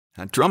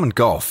At Drummond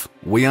Golf,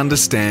 we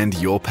understand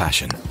your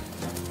passion.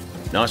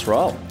 Nice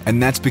roll.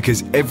 And that's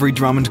because every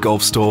Drummond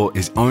Golf store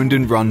is owned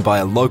and run by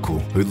a local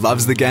who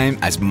loves the game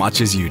as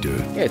much as you do.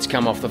 Yeah, it's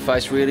come off the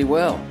face really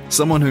well.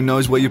 Someone who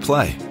knows where you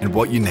play and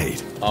what you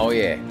need. Oh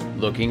yeah,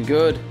 looking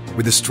good.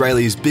 With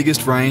Australia's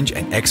biggest range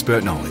and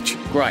expert knowledge.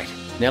 Great.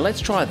 Now let's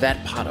try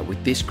that putter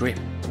with this grip.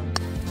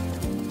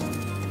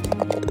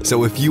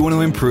 So if you want to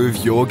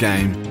improve your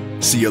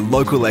game, see your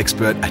local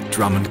expert at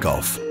Drummond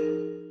Golf.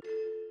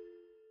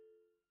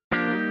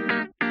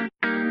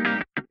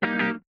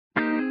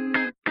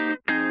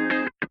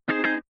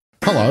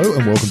 Hello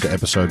and welcome to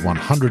episode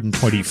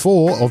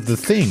 124 of The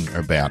Thing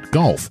About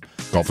Golf,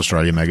 Golf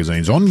Australia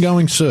magazine's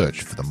ongoing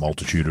search for the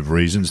multitude of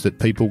reasons that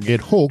people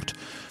get hooked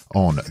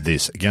on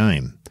this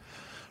game.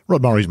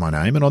 Rod Murray's my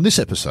name, and on this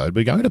episode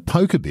we're going to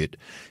poke a bit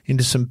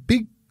into some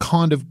big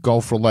kind of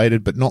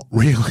golf-related but not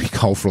really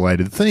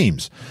golf-related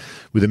themes,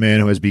 with a man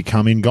who has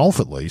become, in golf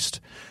at least,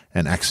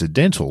 an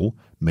accidental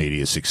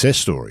media success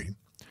story.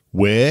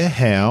 Where,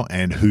 how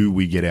and who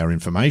we get our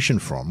information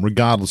from,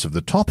 regardless of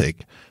the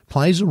topic,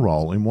 plays a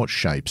role in what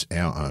shapes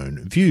our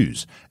own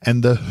views.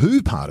 And the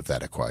who part of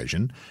that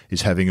equation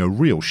is having a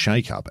real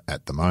shake-up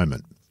at the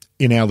moment.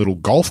 In our little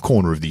golf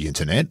corner of the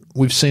internet,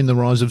 we've seen the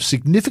rise of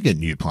significant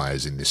new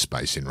players in this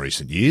space in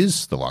recent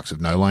years, the likes of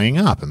No Laying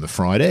Up and The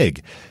Fried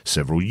Egg,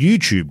 several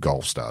YouTube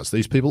golf stars,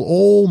 these people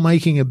all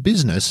making a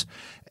business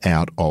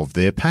out of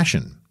their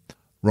passion.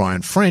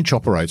 Ryan French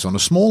operates on a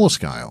smaller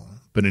scale,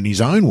 but in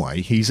his own way,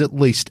 he's at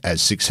least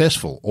as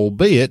successful,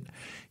 albeit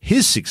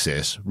his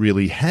success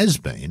really has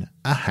been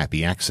a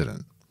happy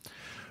accident.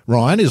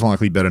 Ryan is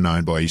likely better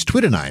known by his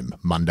Twitter name,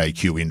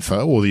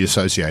 MondayQInfo, or the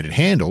associated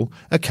handle,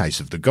 A Case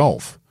of the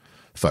Golf.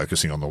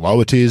 Focusing on the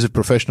lower tiers of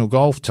professional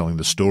golf, telling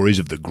the stories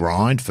of the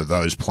grind for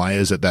those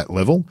players at that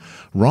level,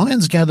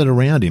 Ryan's gathered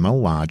around him a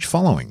large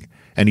following,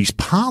 and he's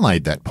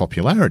parlayed that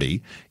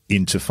popularity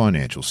into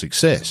financial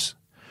success.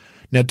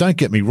 Now, don't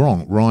get me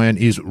wrong, Ryan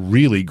is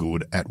really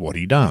good at what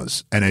he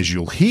does. And as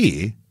you'll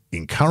hear,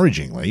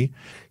 encouragingly,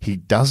 he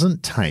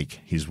doesn't take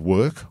his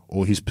work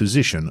or his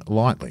position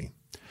lightly.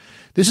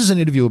 This is an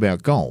interview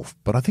about golf,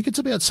 but I think it's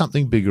about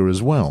something bigger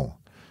as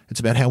well. It's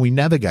about how we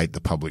navigate the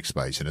public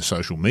space in a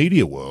social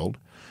media world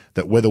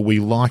that, whether we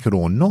like it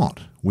or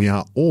not, we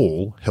are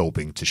all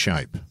helping to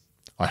shape.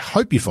 I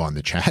hope you find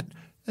the chat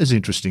as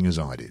interesting as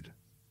I did.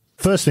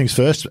 First things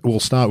first, we'll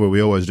start where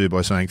we always do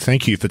by saying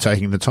thank you for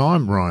taking the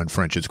time, Ryan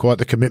French. It's quite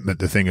the commitment,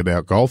 The Thing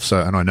About Golf,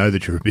 and I know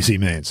that you're a busy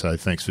man, so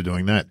thanks for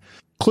doing that.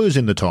 Clues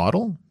in the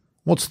title.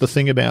 What's the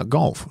thing about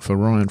golf for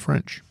Ryan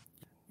French?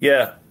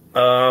 Yeah,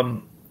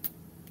 the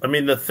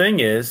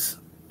thing is,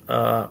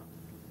 I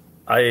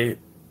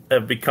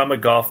have become a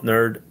golf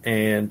nerd,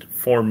 and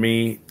for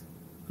me,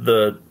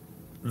 the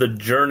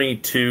journey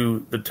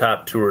to the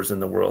top tours in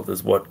the world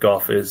is what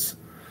golf is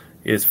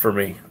for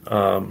me.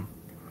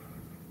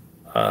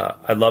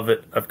 I love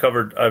it.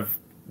 I've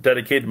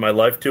dedicated my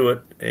life to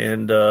it,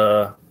 and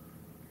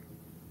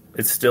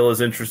it's still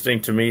as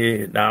interesting to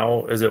me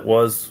now as it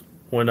was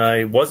when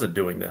I wasn't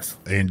doing this.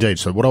 Indeed.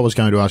 So what I was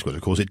going to ask was,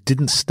 of course, it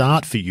didn't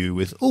start for you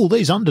with,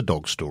 these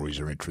underdog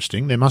stories are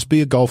interesting. There must be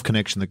a golf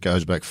connection that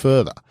goes back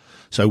further.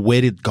 So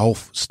where did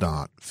golf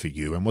start for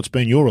you, and what's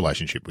been your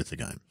relationship with the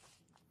game?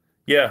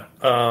 Yeah,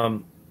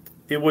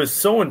 it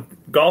was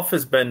golf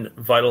has been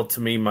vital to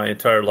me my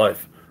entire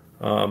life.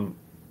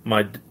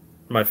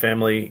 My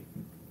family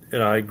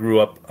and I grew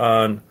up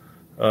on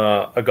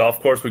a golf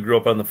course. We grew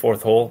up on the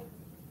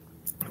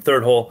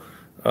third hole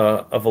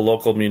of a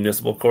local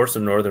municipal course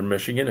in northern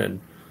Michigan. And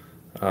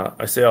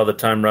I say all the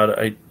time, Rod,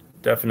 I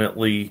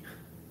definitely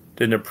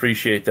didn't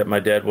appreciate that my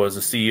dad was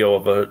a CEO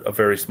of a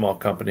very small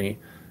company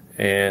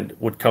and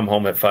would come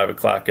home at 5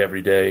 o'clock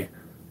every day,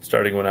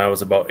 starting when I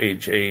was about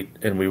age 8,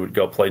 and we would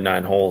go play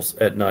 9 holes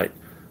at night.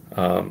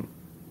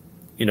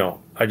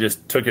 I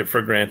just took it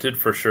for granted,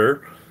 for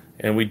sure.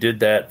 And we did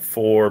that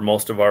for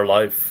most of our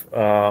life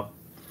till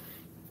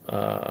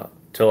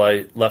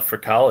I left for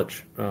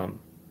college.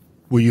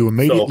 Were you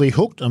immediately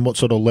hooked, and what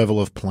sort of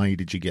level of play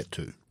did you get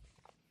to?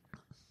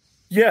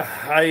 Yeah,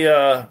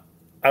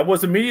 I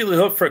was immediately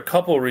hooked for a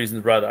couple of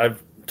reasons, Rod.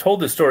 I've told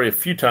this story a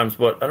few times,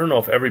 but I don't know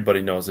if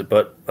everybody knows it.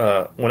 But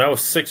when I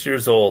was 6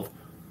 years old,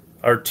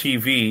 our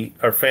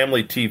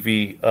family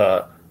TV,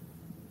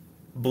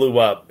 blew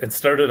up and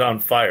started on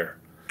fire.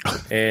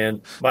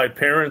 And my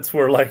parents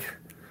were like,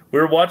 we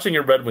were watching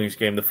a Red Wings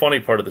game. The funny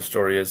part of the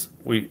story is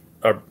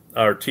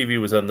our TV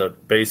was on the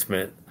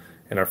basement,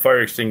 and our fire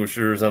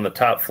extinguisher was on the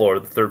top floor,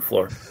 the third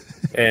floor.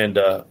 And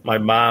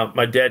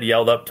my dad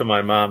yelled up to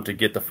my mom to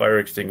get the fire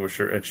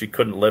extinguisher, and she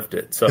couldn't lift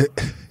it. So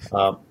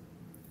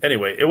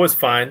anyway, it was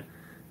fine.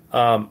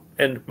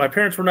 And my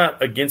parents were not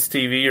against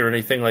TV or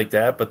anything like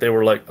that, but they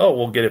were like,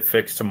 we'll get it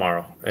fixed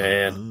tomorrow,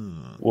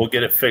 and we'll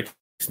get it fixed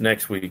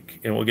next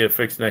week, and we'll get it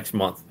fixed next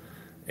month.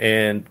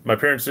 And my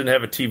parents didn't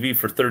have a TV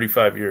for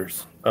 35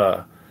 years.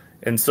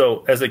 And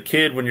so as a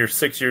kid, when you're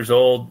 6 years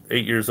old,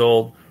 8 years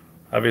old,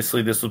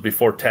 obviously this was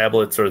before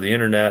tablets or the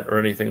internet or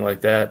anything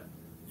like that.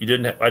 I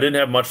didn't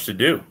have much to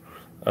do.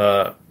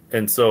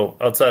 And so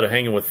outside of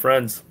hanging with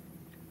friends,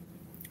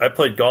 I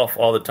played golf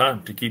all the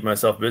time to keep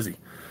myself busy.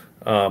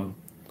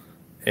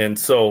 And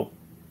so,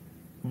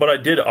 but I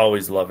did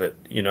always love it.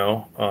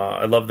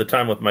 I love the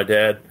time with my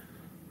dad.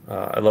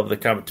 I love the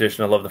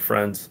competition. I love the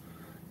friends.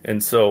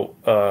 And so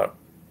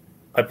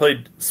I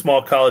played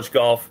small college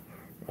golf.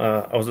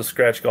 I was a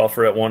scratch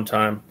golfer at one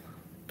time.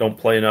 Don't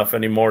play enough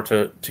anymore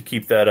to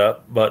keep that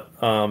up. But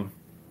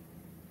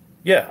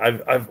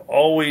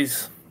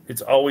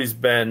it's always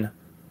been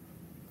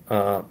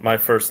my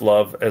first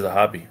love as a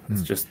hobby.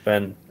 It's just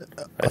been,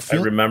 I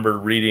remember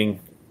reading.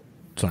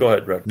 Sorry. Go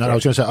ahead, Red. No, I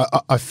was going to say,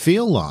 I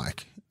feel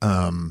like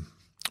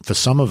for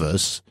some of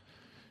us,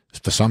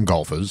 for some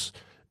golfers,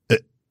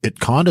 it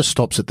kind of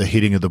stops at the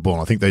hitting of the ball.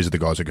 I think these are the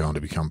guys who are going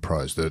to become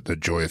pros, the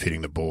joy of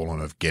hitting the ball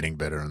and of getting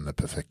better and the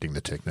perfecting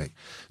the technique.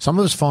 Some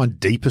of us find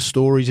deeper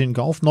stories in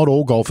golf. Not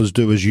all golfers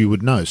do, as you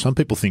would know. Some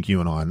people think you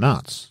and I are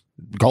nuts.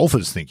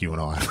 Golfers think you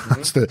and I are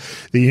nuts,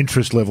 the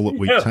interest level that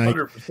we take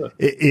 100%.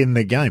 In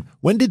the game.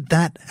 When did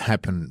that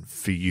happen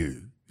for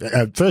you?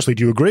 Firstly,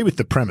 do you agree with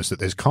the premise that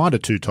there's kind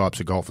of two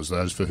types of golfers,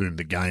 those for whom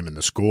the game and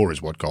the score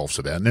is what golf's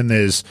about, and then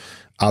there's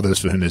others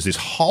for whom there's this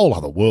whole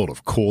other world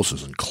of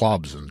courses and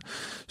clubs and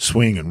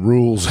swing and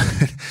rules?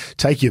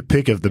 Take your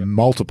pick of the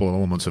multiple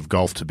elements of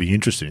golf to be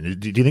interested in.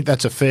 Do you think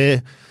that's a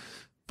fair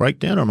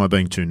breakdown, or am I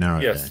being too narrow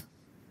there? Yes,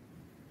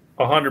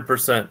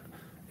 100%.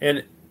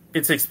 And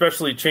it's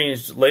especially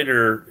changed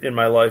later in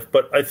my life.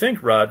 But I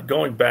think, Rod,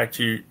 going back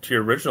to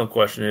your original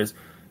question is,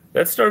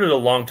 that started a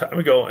long time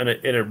ago, and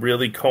it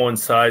really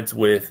coincides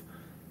with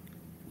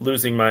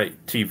losing my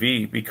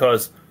TV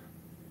because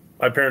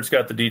my parents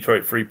got the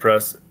Detroit Free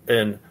Press,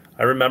 and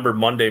I remember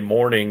Monday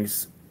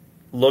mornings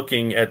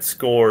looking at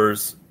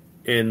scores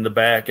in the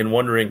back and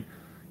wondering,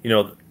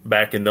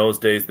 back in those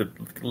days,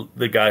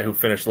 the guy who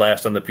finished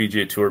last on the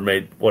PGA Tour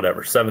made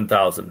whatever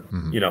 $7,000,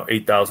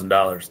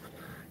 $8,000,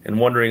 and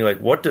wondering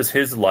what does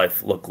his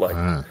life look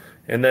like?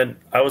 And then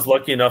I was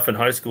lucky enough in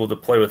high school to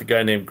play with a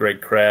guy named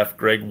Greg Kraft.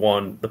 Greg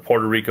won the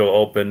Puerto Rico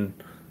Open,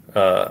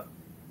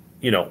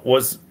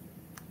 was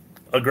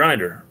a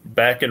grinder,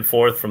 back and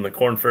forth from the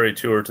Korn Ferry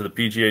Tour to the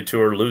PGA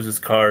Tour, lose his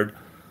card,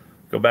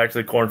 go back to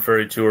the Korn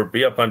Ferry Tour,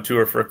 be up on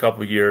tour for a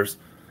couple of years.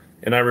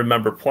 And I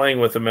remember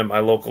playing with him at my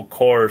local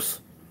course.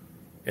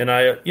 And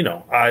I,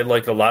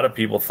 like a lot of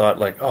people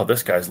thought oh,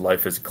 this guy's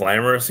life is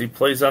glamorous. He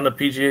plays on the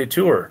PGA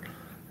Tour.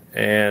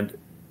 And,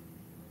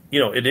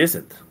 it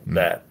isn't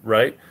that,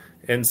 right?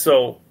 And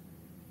so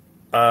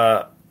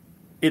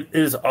it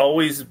is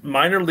always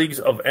minor leagues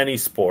of any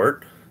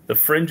sport. The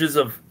fringes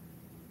of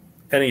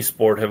any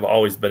sport have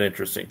always been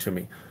interesting to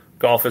me.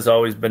 Golf has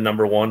always been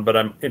number one, but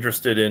I'm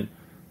interested in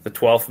the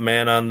 12th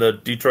man on the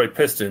Detroit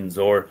Pistons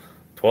or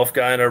 12th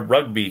guy on a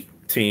rugby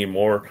team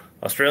or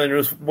Australian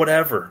rules,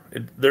 whatever.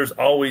 There's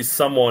always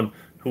someone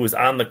who is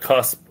on the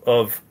cusp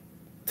of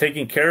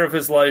taking care of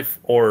his life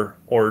or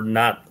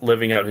not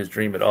living out his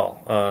dream at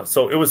all.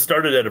 So it was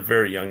started at a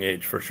very young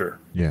age, for sure.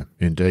 Yeah,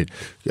 indeed.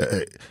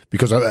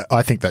 Because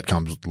I think that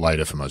comes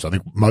later for most. I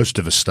think most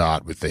of us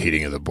start with the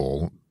hitting of the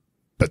ball,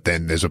 but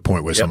then there's a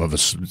point where some of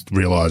us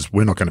realize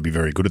we're not going to be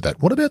very good at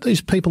that. What about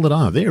these people that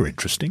are? They're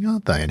interesting,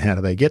 aren't they? And how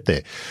do they get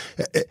there?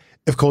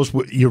 Of course,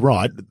 you're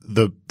right.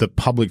 The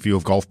public view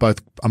of golf,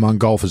 both among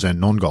golfers and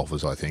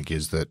non-golfers, I think,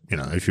 is that,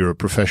 if you're a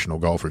professional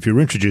golfer, if you're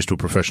introduced to a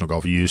professional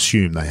golfer, you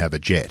assume they have a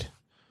jet.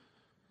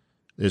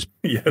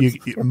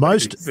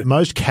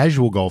 Most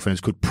casual golf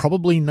fans could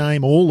probably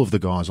name all of the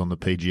guys on the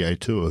PGA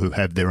Tour who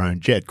have their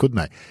own jet, couldn't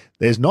they?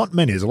 There's not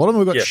many. There's a lot of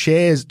them who've got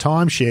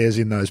timeshares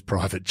in those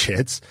private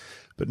jets,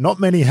 but not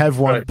many have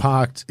one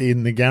parked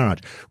in the garage.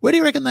 Where do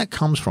you reckon that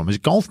comes from? Has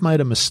golf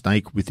made a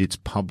mistake with its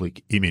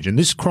public image? And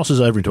this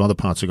crosses over into other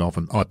parts of golf,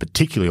 and I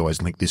particularly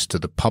always link this to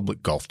the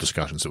public golf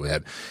discussions that we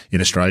have in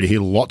Australia.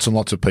 Here, lots and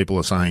lots of people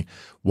are saying,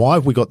 why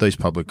have we got these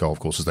public golf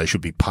courses? They should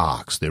be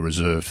parks. They're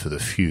reserved for the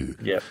few,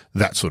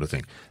 that sort of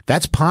thing.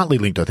 That's partly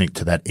linked, I think,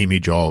 to that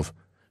image of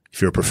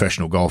if you're a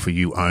professional golfer,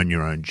 you own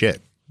your own jet.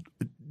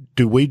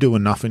 Do we do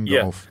enough in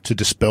golf to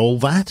dispel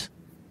that?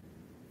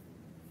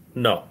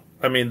 No.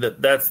 I mean,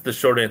 that's the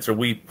short answer.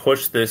 We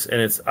push this, and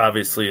it's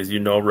obviously, as you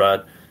know,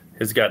 Rod,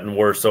 has gotten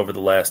worse over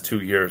the last 2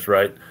 years,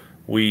 right?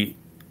 We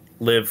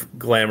live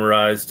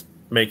glamorized,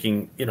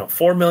 making,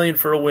 $4 million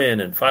for a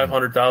win and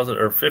 $500,000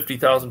 or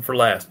 $50,000 for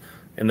last.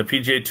 And the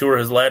PGA Tour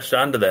has latched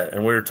onto that.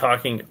 And we're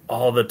talking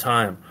all the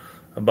time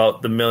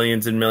about the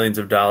millions and millions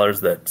of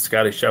dollars that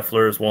Scotty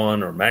Scheffler has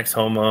won, or Max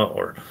Homa,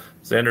 or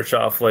Xander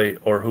Schauffele,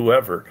 or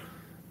whoever.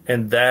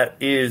 And that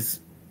is,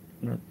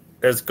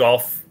 as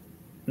golf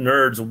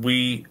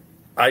nerds,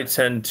 I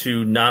tend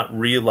to not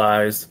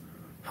realize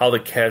how the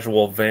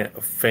casual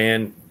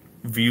fan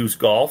views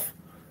golf.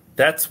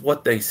 That's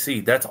what they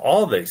see. That's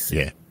all they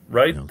see,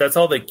 right? Yeah. That's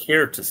all they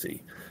care to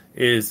see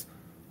is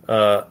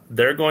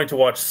they're going to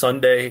watch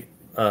Sunday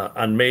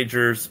on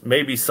majors,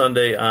 maybe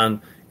Sunday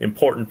on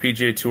important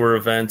PGA Tour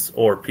events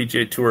or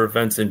PGA Tour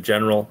events in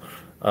general.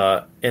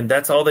 And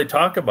that's all they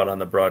talk about on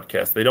the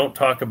broadcast. They don't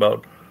talk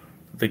about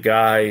the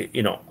guy,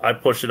 I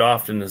push it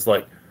often is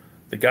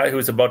the guy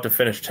who's about to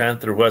finish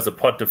 10th or who has a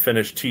putt to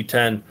finish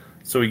T10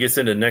 so he gets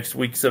into next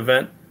week's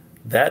event.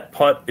 that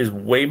putt is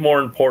way more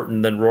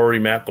important than Rory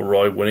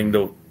McIlroy winning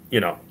the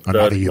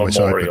Another the US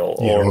Memorial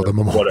Open. Yeah, or the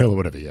Memorial whatever. or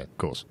whatever. Yeah, of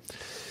course.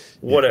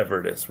 Whatever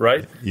it is,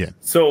 right? Yeah.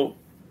 So,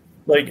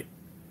 like,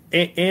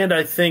 and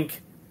I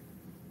think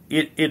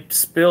it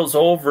spills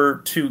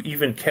over to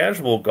even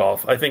casual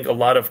golf. I think a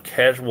lot of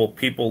casual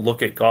people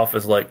look at golf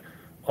as like,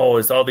 oh,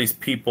 it's all these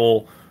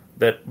people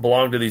that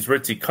belong to these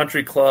ritzy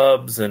country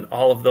clubs and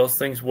all of those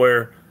things,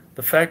 where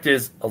the fact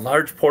is a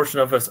large portion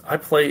of us, I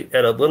play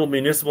at a little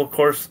municipal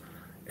course,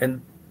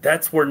 and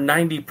that's where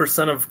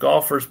 90% of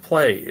golfers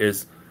play,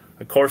 is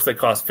a course that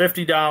costs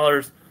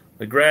 $50.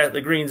 The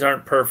greens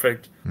aren't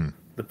perfect.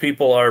 The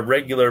people are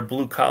regular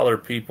blue-collar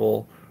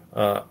people.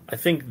 I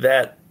think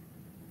that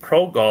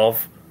pro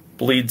golf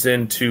bleeds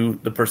into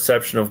the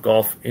perception of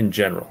golf in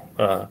general.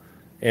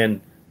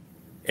 And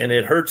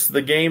it hurts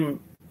the game.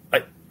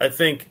 I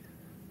think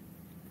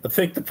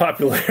the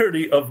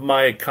popularity of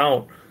my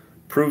account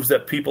proves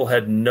that people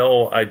had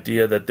no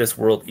idea that this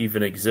world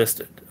even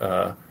existed.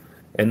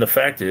 And the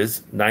fact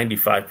is,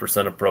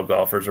 95% of pro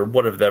golfers, or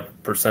whatever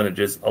that percentage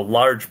is, a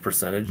large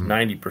percentage,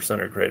 90%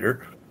 or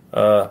greater,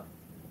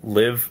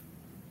 live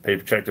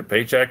paycheck to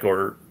paycheck,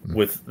 or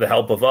with the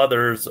help of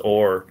others,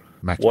 or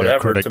Maxed whatever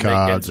credit to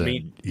cards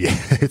make ends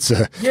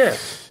meet. Yeah,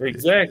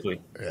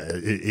 Exactly.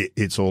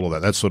 it's all of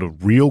that. That's sort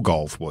of real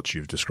golf, what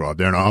you've described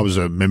there. And I was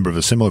a member of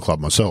a similar club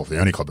myself, the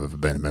only club I've ever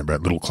been a member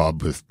at, little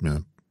club with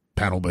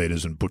panel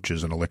beaters and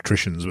butchers and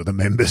electricians were the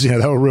members. They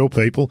were real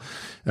people,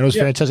 and it was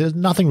fantastic. There's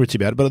nothing ritzy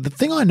about it. But the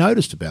thing I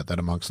noticed about that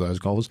amongst those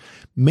golfers,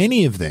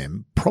 many of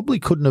them probably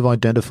couldn't have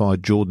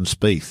identified Jordan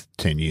Spieth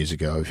 10 years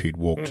ago if he'd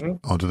walked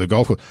onto the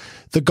golf course.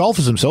 The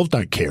golfers themselves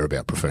don't care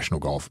about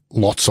professional golf.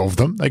 Lots of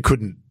them, they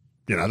couldn't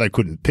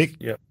pick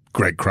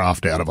Greg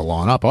Kraft out of a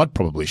lineup. I'd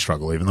probably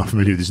struggle, even though I'm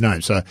familiar with his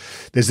name. So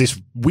there's this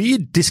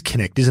weird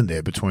disconnect, isn't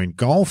there, between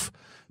golf,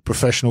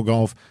 professional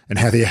golf, and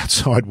how the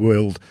outside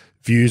world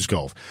views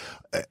golf.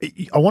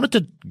 I wanted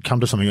to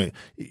come to something.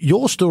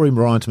 Your story,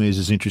 Brian, to me is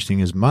as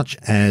interesting as much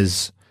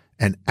as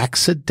an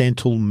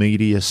accidental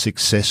media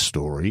success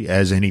story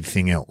as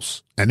anything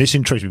else. And this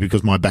intrigues me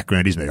because my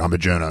background is media. I'm a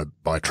journo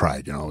by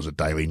trade. I was a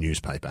daily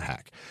newspaper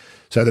hack.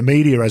 So the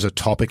media as a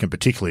topic, and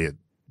particularly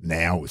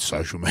now with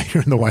social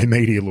media and the way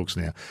media looks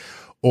now,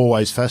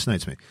 always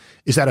fascinates me.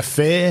 Is that a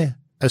fair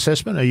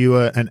assessment? Are you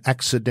an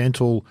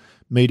accidental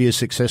media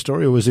success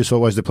story, or was this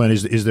always the plan?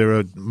 Is there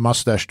a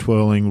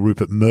mustache-twirling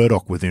Rupert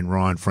Murdoch within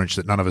Ryan French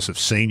that none of us have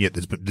seen yet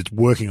that's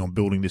working on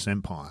building this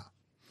empire?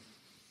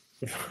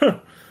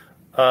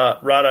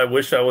 Rod, I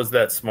wish I was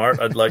that smart.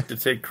 I'd like to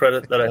take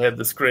credit that I had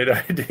this great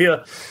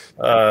idea.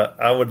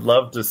 I would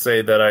love to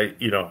say that I,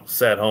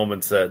 sat home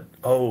and said,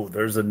 "Oh,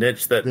 there's a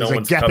niche that there's no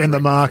one's a gap in the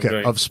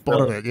market. I've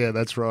spotted it." Yeah,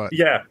 that's right.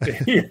 Yeah,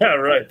 yeah,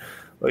 right.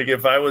 Like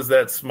if I was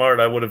that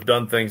smart, I would have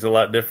done things a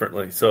lot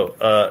differently.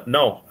 So,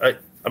 no,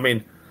 I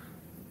mean,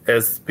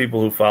 as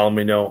people who follow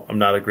me know, I'm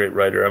not a great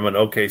writer. I'm an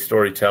okay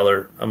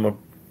storyteller. I'm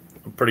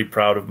pretty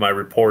proud of my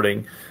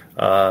reporting,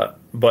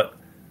 but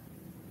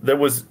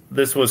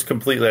this was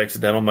completely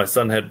accidental. My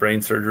son had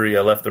brain surgery.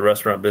 I left the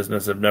restaurant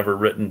business. I've never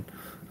written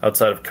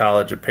outside of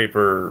college a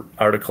paper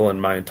article in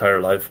my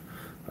entire life.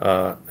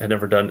 I'd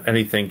never done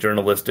anything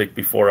journalistic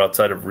before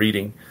outside of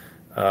reading.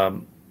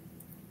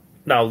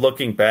 Now,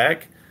 looking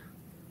back,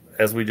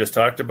 as we just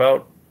talked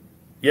about,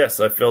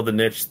 yes, I filled the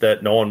niche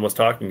that no one was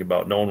talking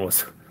about. No one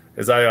was,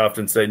 as I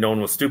often say, no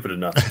one was stupid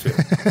enough to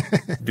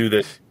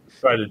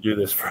try to do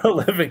this for a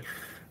living.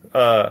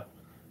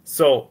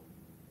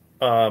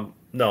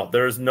 No,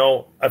 there's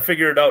no, I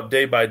figured it out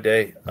day by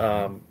day.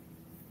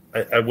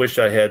 I wish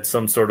I had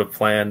some sort of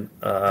plan,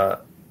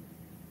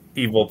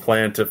 evil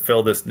plan to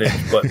fill this niche,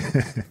 but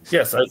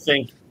yes, I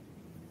think,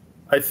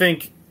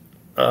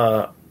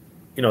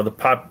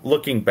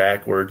 looking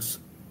backwards,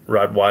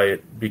 Rod, why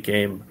it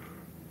became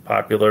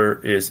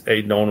popular is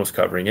A, no one was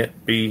covering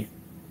it. B,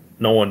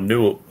 no one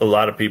knew. A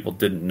lot of people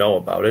didn't know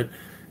about it.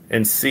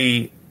 And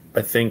C,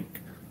 I think,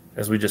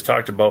 as we just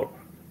talked about,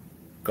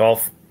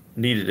 golf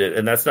needed it.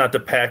 And that's not to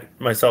pat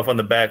myself on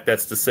the back.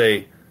 That's to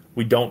say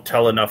we don't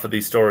tell enough of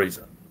these stories.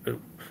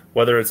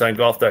 Whether it's on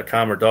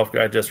golf.com or Golf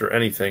Digest or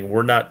anything,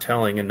 we're not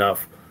telling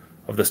enough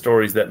of the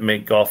stories that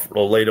make golf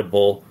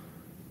relatable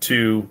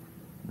to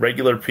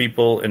regular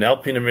people in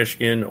Alpena,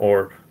 Michigan,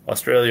 or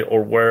Australia,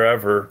 or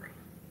wherever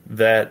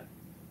that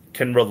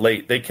can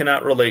relate. They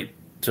cannot relate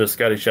to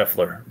Scotty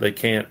Scheffler. They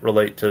can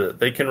relate to,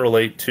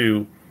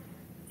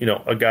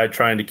 a guy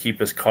trying to keep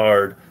his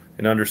card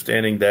and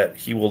understanding that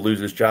he will lose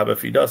his job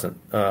if he doesn't.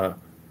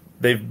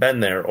 They've been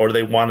there, or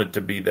they wanted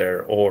to be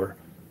there, or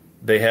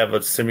they have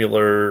a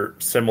similar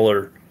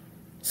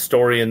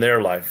story in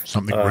their life.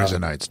 Something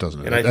resonates,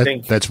 doesn't it? And I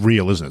think that's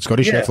real, isn't it?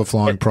 Scotty Scheffler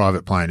flying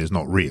private plane is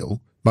not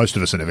real. Most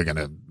of us are never going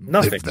to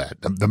live that.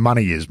 The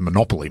money is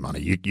monopoly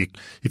money.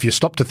 If you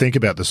stop to think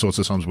about the sorts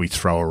of sums we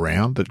throw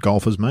around that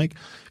golfers make,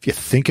 if you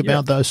think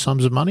about those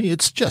sums of money,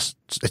 it's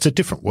a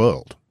different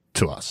world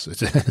to us.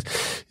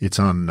 It's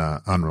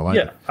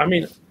unrelated. Yeah, I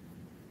mean,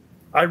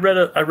 I read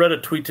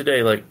a tweet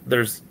today. Like,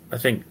 I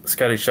think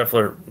Scotty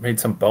Scheffler made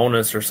some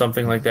bonus or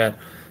something like that.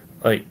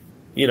 Like,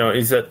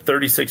 he's at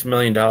 $36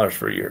 million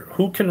for a year.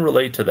 Who can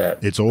relate to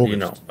that? It's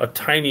August. A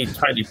tiny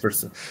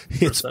person.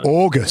 It's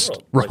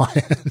August,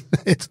 Ryan.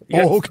 It's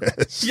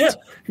August. Yeah,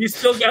 he's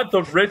still got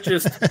the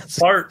richest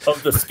part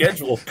of the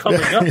schedule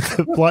coming up.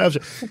 The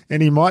playoffs,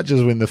 and he might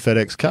just win the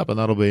FedEx Cup, and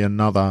that'll be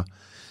another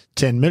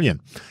 $10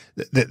 million.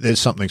 There's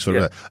something sort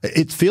of.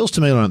 It feels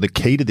to me like the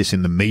key to this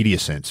in the media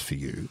sense for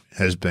you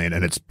has been,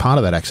 and it's part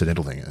of that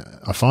accidental thing.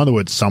 I find the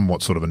word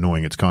somewhat sort of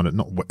annoying. It's kind of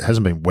not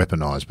hasn't been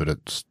weaponized, but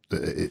it's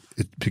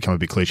become a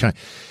bit cliche.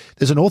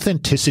 There's an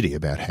authenticity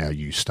about how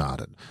you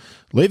started.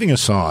 Leaving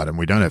aside, and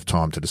we don't have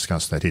time to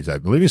discuss that here today,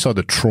 but leaving aside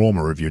the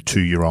trauma of your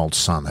 2-year-old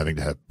son having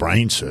to have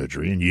brain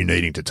surgery and you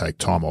needing to take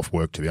time off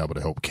work to be able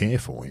to help care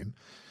for him,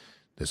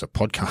 there's a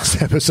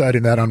podcast episode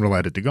in that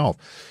unrelated to golf.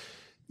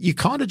 You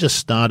kind of just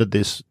started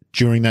this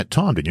during that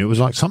time, didn't you? It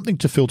was like something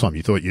to fill time.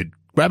 You thought you'd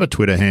grab a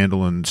Twitter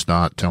handle and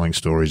start telling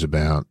stories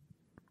about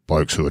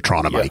blokes who are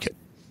trying to make it.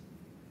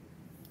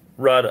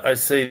 Rod, I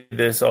say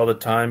this all the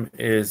time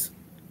is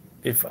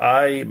if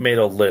I made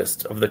a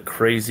list of the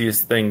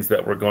craziest things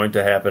that were going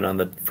to happen on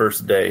the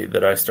first day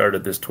that I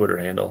started this Twitter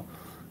handle,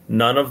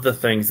 none of the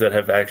things that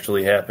have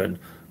actually happened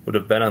would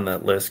have been on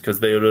that list because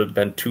they would have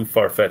been too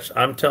far-fetched.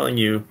 I'm telling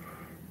you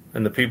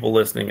and the people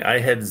listening, I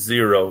had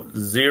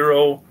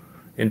zero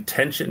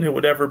intention it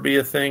would ever be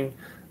a thing.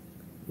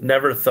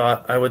 Never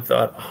thought. I would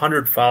thought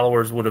 100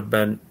 followers would have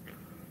been.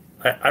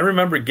 I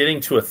remember getting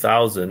to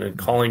 1,000 and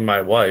calling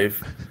my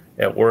wife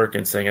at work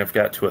and saying I've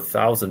got to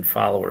 1,000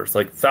 followers.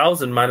 Like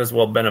 1,000 might as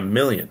well have been 1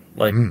 million.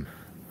 Like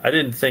I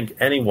didn't think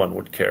anyone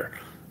would care.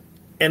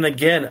 And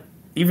again,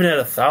 even at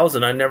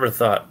 1,000, I never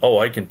thought, oh,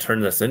 I can turn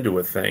this into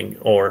a thing.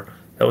 Or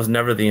that was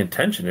never the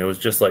intention. It was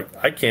just like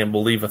I can't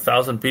believe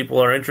 1,000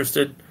 people are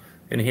interested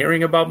in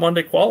hearing about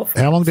Monday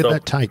qualifying. How long did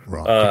that take,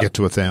 Rob, to get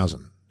to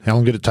 1,000? How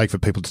long did it take for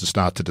people to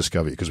start to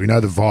discover you? Because we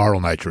know the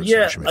viral nature of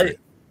social media.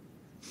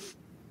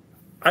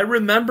 I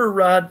remember,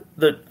 Rod,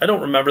 I don't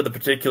remember the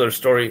particular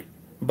story,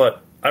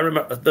 but I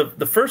remember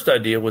the first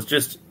idea was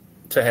just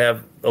to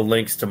have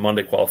links to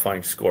Monday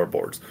qualifying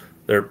scoreboards.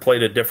 They're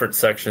played at different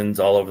sections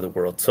all over the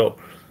world. So,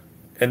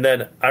 and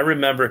then I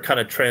remember kind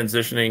of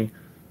transitioning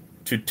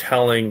to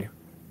telling,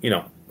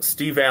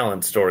 Steve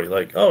Allen's story,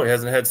 like, oh, he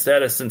hasn't had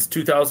status since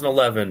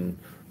 2011.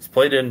 He's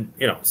played in,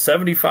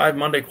 75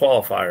 Monday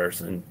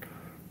qualifiers and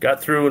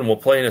got through and will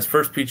play in his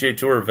first PGA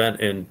Tour event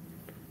in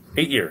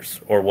 8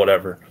 years or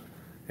whatever.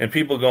 And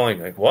people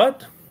going like,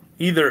 what?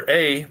 Either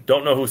A,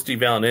 don't know who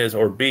Steve Allen is,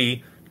 or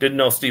B, didn't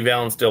know Steve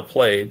Allen still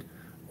played,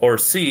 or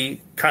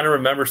C, kind of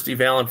remember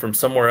Steve Allen from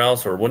somewhere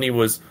else or when he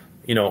was,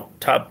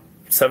 top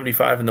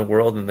 75 in the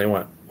world, and they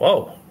went,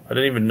 whoa, I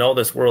didn't even know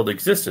this world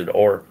existed,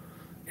 or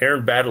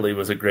Aaron Baddeley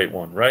was a great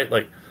one, right?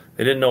 Like,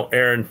 they didn't know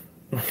Aaron,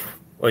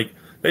 like,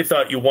 they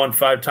thought you won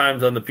 5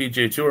 times on the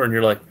PGA Tour, and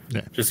you're like,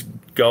 just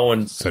go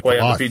and play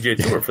on the PGA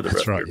Tour for the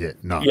rest of your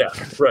life. Yeah,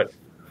 right.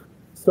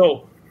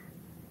 So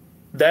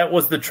that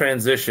was the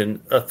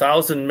transition.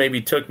 1,000 maybe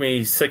took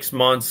me 6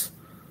 months,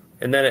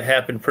 and then it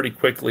happened pretty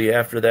quickly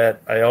after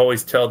that. I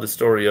always tell the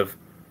story of,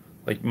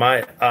 like,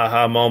 my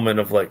aha moment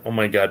of, like, oh,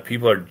 my God,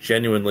 people are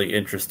genuinely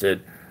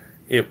interested.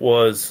 It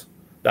was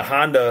the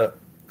Honda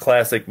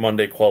Classic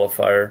Monday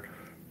qualifier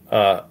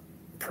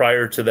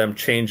prior to them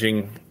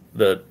changing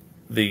the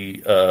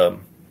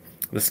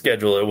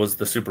schedule. It was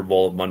the Super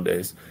Bowl of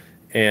Mondays,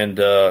 and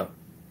it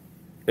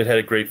had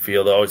a great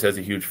field. It always has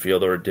a huge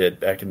field, or it did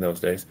back in those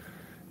days.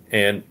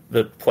 And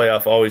the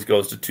playoff always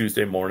goes to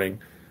Tuesday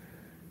morning.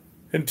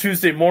 And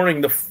Tuesday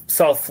morning, the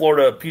South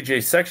Florida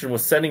PGA section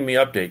was sending me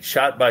updates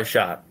shot by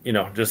shot.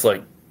 Just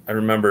like I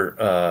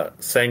remember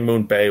Sang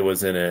Moon Bay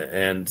was in it,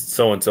 and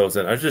so-and-so's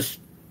in it. I was just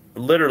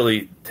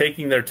literally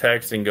taking their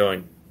text and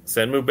going,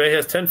 Sang Moon Bay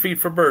has 10 feet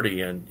for birdie,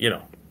 and,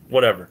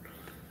 whatever.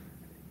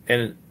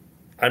 And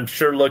I'm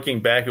sure looking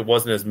back, it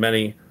wasn't as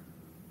many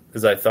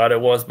as I thought it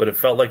was, but it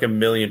felt like 1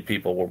 million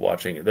people were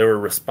watching it. They were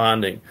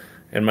responding.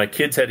 And my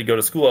kids had to go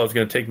to school. I was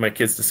going to take my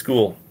kids to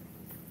school.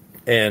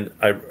 And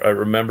I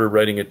remember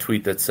writing a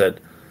tweet that said,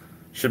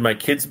 should my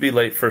kids be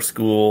late for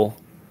school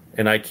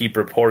and I keep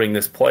reporting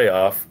this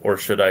playoff, or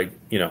should I,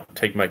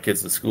 take my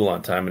kids to school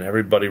on time? And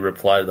everybody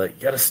replied, like,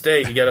 you got to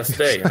stay.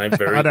 And I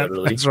very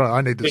literally. That's right. I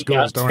need the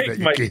schools, don't I,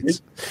 your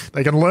kids.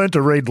 They can learn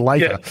to read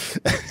later.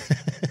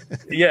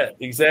 Yeah,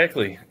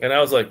 exactly. And I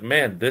was like,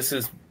 man, this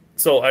is.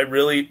 So I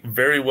really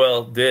very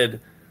well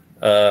didn't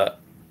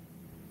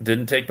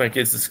take my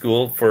kids to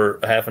school for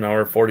a half an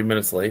hour, 40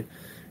 minutes late,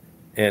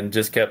 and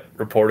just kept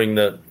reporting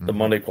the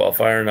Monday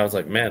qualifier. And I was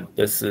like, man,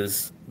 this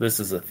is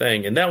a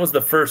thing. And that was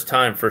the first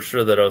time for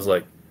sure that I was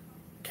like,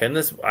 can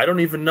this, I don't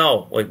even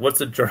know. Like, what's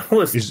a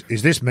journalist?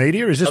 Is this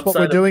media? Is this what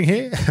we're doing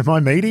here? Am I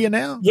media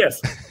now? Yes.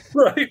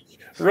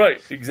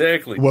 Right.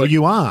 Exactly. Well,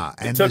 you are.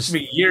 It took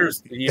me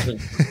years to even,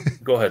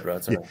 go ahead,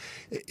 Rod. Sorry.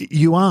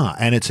 You are.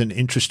 And it's an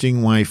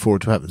interesting way for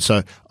it to happen.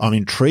 So I'm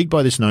intrigued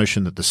by this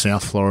notion that the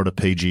South Florida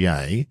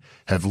PGA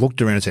have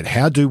looked around and said,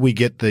 how do we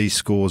get these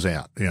scores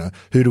out?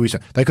 Who do we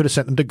send? They could have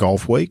sent them to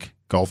Golf Week,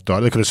 Golf Day.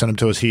 They could have sent them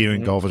to us here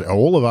in Golf.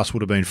 All of us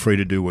would have been free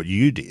to do what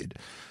you did.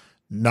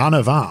 None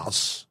of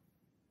us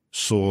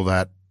saw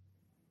that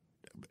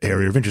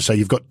area of interest. So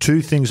you've got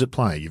two things at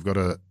play. You've got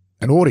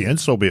an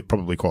audience, albeit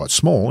probably quite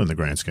small in the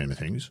grand scheme of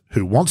things,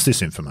 who wants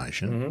this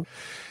information,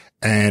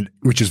 and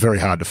which is very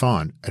hard to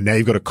find. And now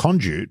you've got a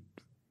conduit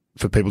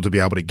for people to be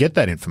able to get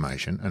that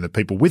information, and the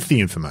people with the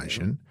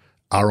information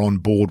are on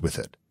board with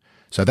it.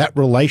 So that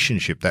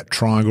relationship, that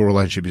triangle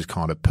relationship, is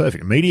kind of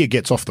perfect. Media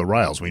gets off the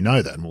rails. We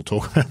know that, and we'll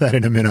talk about that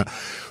in a minute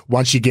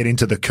once you get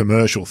into the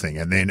commercial thing,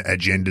 and then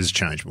agendas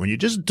change. But when you're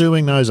just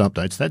doing those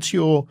updates, that's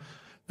your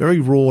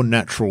very raw,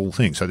 natural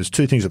thing. So there's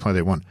two things at play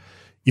there. One,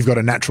 you've got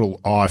a natural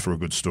eye for a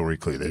good story,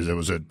 clearly. There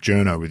was a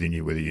journo within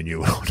you, whether you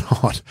knew it or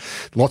not.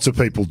 Lots of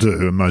people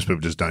do, and most people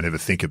just don't ever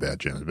think about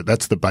journalism. But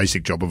that's the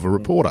basic job of a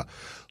reporter.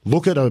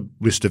 Look at a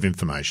list of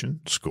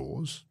information,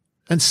 scores,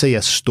 and see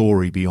a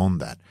story beyond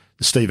that.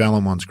 The Steve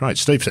Allen one's great.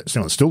 Steve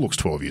still looks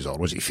 12 years old.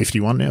 Was he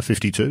 51 now,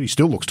 52? He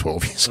still looks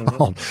 12 years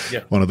old.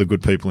 Yeah. One of the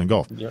good people in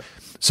golf. Yeah.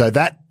 So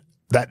that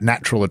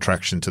natural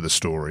attraction to the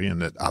story,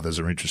 and that others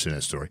are interested in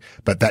that story,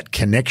 but that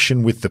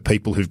connection with the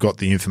people who've got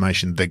the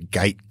information, the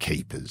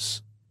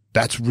gatekeepers,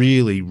 that's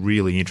really,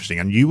 really interesting.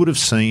 And you would have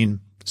seen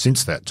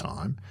since that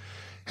time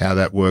how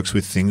that works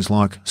with things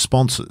like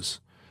sponsors.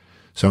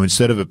 So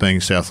instead of it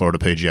being South Florida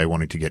PGA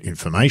wanting to get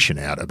information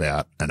out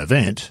about an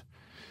event,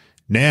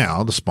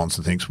 now the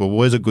sponsor thinks, well,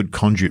 where's a good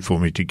conduit for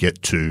me to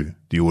get to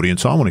the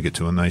audience I want to get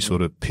to? And they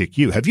sort of pick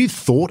you. Have you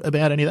thought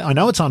about any of that? I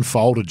know it's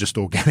unfolded just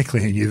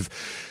organically and you've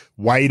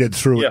waded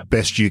through it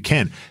best you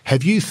can.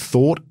 Have you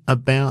thought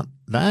about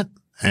that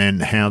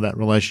and how that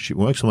relationship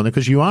works? Well,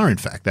 because you are, in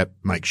fact,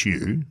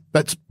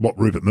 that's what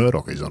Rupert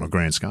Murdoch is on a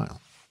grand scale.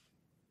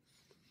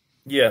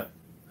 Yeah.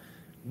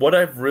 What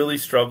I've really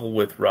struggled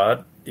with,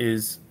 Rod,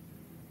 is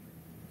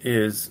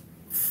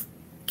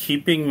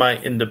keeping my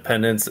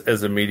independence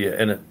as a media.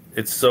 And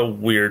it's so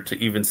weird to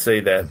even say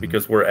that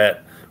because we're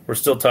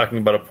still talking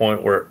about a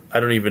point where I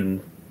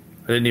didn't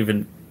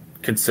even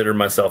consider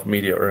myself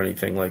media or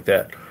anything like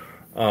that.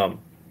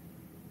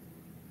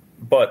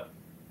 But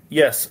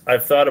yes,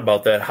 I've thought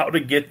about that, how to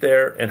get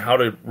there and how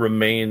to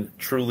remain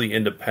truly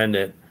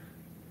independent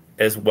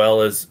as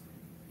well as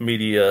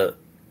media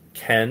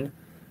can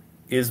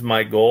is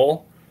my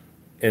goal.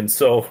 And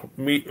so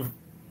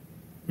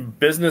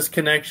business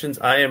connections,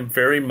 I am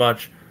very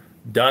much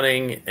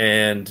Dunning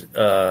and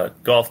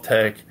Golf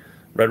Tech,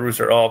 Red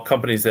Rooster, all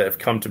companies that have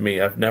come to me.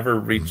 I've never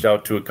reached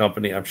out to a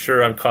company. I'm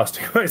sure I'm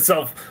costing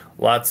myself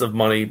lots of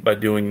money by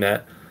doing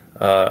that.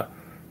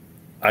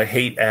 I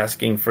hate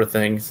asking for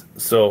things,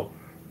 so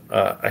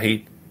I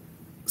hate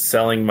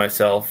selling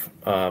myself.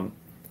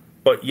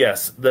 But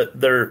yes,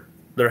 there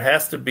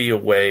has to be a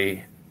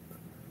way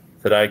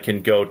that I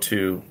can go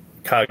to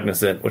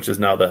Cognizant, which is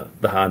now the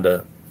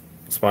Honda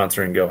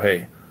sponsor, and go,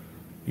 hey,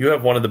 you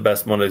have one of the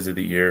best Mondays of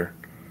the year.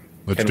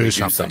 Let's do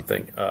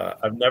something.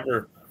 I've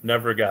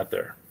never got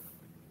there.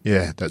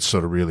 Yeah, that's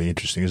sort of really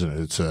interesting, isn't it?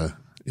 It's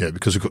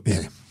because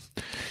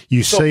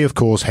you see, of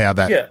course, how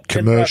that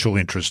commercial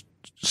interest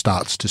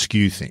starts to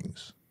skew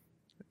things.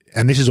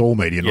 And this is all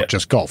media, not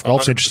just golf.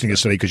 Golf's 100%. Interesting to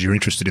see because you're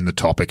interested in the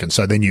topic, and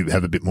so then you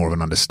have a bit more of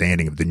an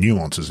understanding of the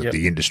nuances of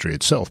the industry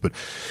itself. But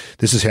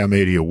this is how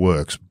media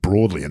works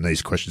broadly in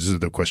these questions. These are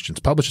the questions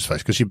publishers face,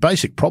 because your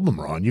basic problem,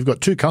 Ryan, you've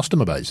got two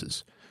customer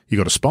bases. You've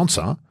got a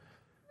sponsor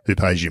who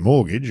pays your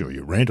mortgage or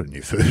your rent and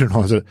your food and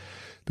all that,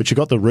 but you've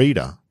got the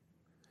reader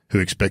who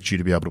expects you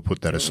to be able to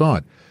put that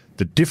aside.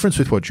 The difference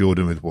with what you're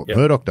doing with what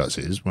Murdoch does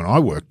is, when I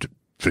worked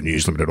for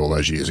News Limited all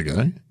those years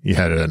ago, you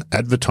had an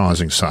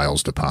advertising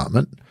sales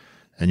department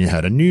and you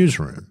had a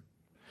newsroom.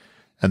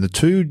 And the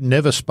two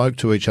never spoke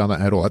to each other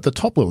at all. At the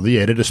top level, the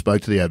editor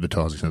spoke to the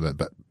advertising,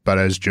 but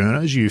as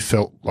journos, you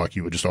felt like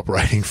you were just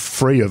operating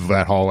free of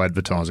that whole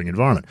advertising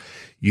environment.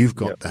 You've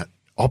got that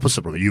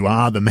opposite problem. You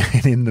are the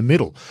man in the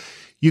middle.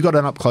 You got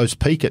an up-close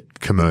peek at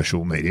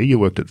commercial media. You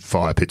worked at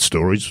Fire Pit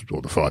Stories,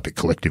 or the Fire Pit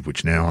Collective,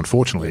 which now,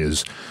 unfortunately,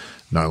 is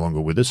no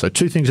longer with us. So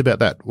two things about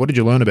that. What did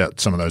you learn about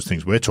some of those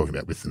things we're talking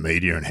about with the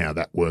media and how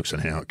that works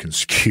and how it can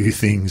skew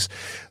things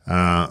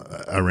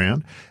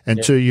around?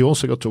 And two, you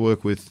also got to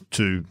work with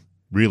two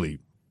really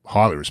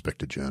highly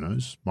respected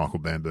journos, Michael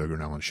Bamberger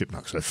and Alan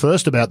Shipnuck. So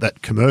first about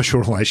that commercial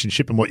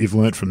relationship and what you've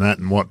learned from that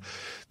and what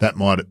that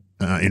might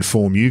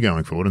inform you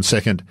going forward. And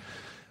second,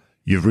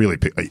 you've really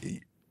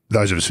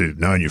those of us who've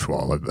known you for a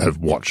while have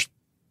watched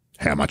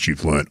how much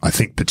you've learned, I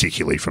think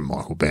particularly from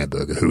Michael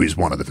Bamberger, who is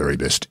one of the very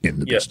best in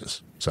the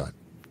business. So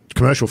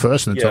commercial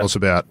first, and then tell us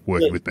about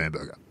working with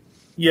Bamberger.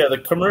 Yeah, the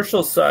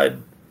commercial side,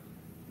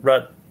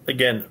 Rod,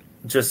 again,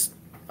 just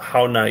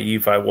how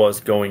naive I was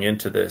going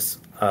into this.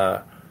 And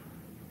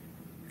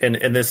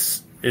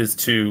this is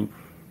to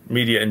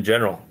media in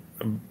general,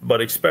 but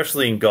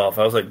especially in golf.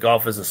 I was like,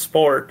 golf is a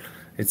sport.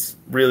 It's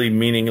really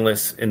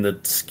meaningless in the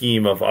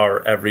scheme of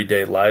our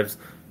everyday lives.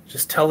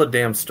 Just tell a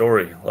damn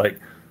story. Like,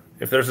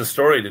 if there's a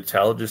story to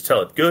tell, just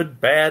tell it. Good,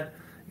 bad,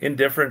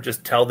 indifferent,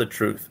 just tell the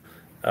truth.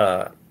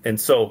 And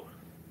so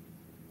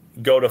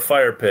go to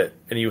Fire Pit,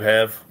 and you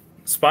have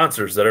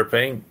sponsors that are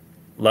paying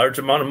large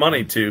amount of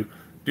money to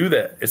do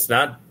that. It's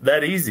not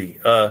that easy.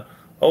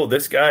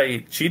 This guy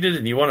cheated,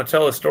 and you want to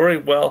tell a story?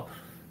 Well,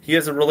 he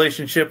has a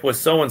relationship with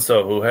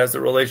so-and-so who has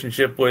a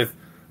relationship with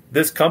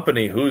this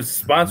company who's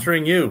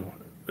sponsoring you.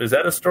 Is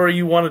that a story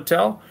you want to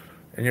tell?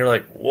 And you're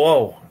like,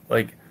 whoa,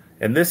 like,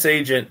 and this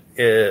agent,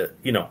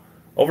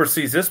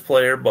 oversees this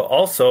player, but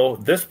also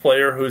this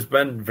player who's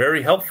been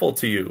very helpful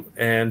to you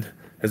and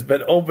has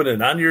been open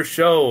and on your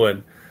show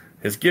and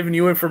has given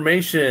you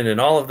information and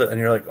all of that. And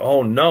you're like,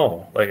 oh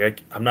no,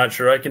 like I'm not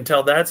sure I can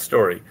tell that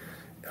story.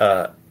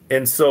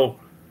 And so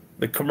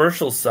the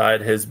commercial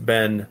side has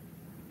been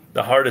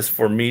the hardest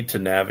for me to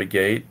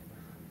navigate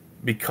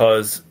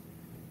because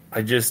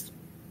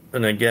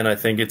and again, I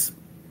think it's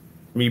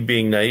me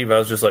being naive. I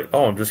was just like,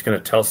 oh, I'm just going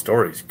to tell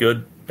stories,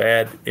 good,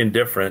 bad,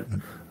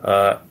 indifferent.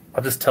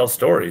 I'll just tell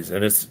stories,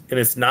 and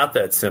it's not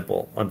that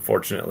simple,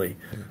 unfortunately.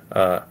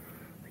 There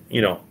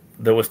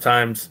was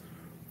times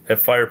at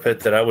Fire Pit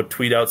that I would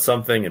tweet out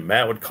something, and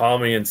Matt would call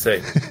me and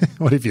say,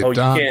 "What have you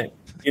done?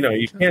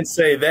 You can't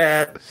say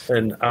that,"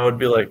 and I would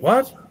be like,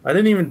 "What? I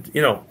didn't even,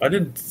 I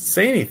didn't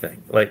say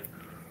anything." Like,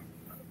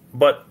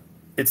 but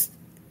it's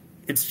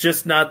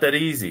just not that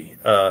easy.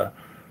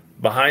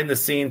 Behind the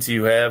scenes,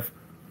 you have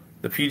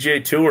the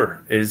PGA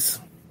Tour is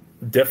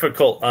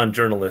difficult on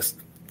journalists.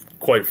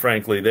 Quite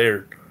frankly,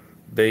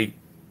 they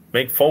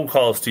make phone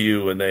calls to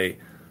you and they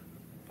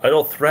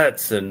idle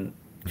threats and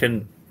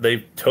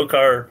they took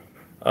our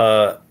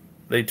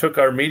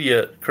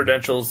media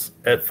credentials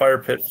at Fire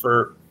Pit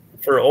for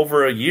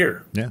over a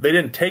year. Yeah. They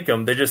didn't take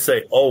them. They just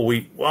say,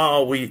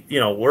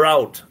 we're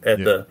out at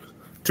the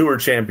Tour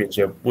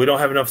Championship. We don't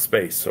have enough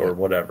space or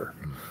whatever.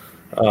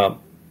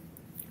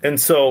 And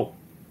so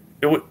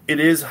it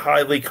is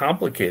highly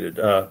complicated.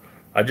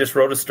 I just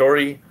wrote a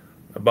story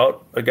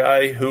about a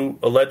guy who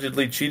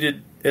allegedly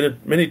cheated in a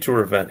mini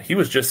tour event. He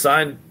was just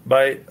signed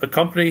by a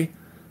company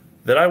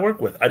that I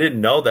work with. I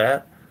didn't know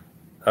that.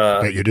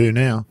 But you do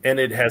now. And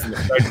it hasn't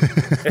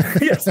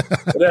affected yes,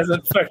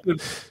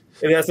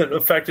 it hasn't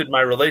affected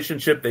my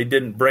relationship. They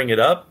didn't bring it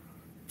up.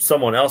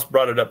 Someone else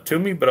brought it up to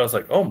me, but I was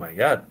like, oh my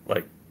God,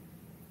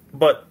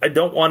 but I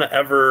don't want to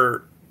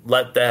ever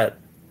let that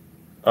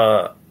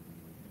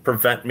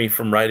prevent me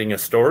from writing a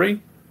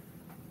story.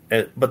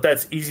 But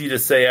that's easy to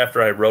say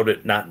after I wrote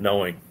it, not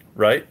knowing,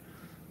 right?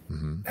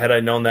 Mm-hmm. Had I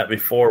known that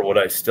before, would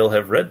I still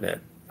have written it?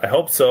 I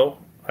hope so.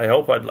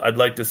 I'd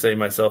like to say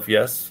myself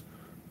yes.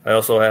 I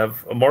also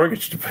have a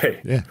mortgage to pay.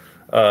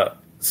 Yeah.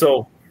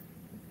 So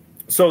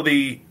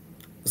the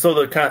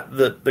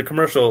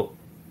commercial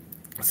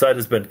side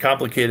has been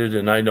complicated,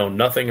 and I know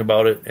nothing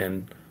about it.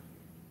 And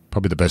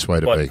probably the best way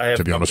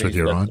to be honest with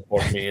you,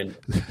 Ryan.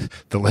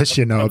 The less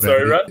you know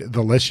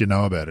the less you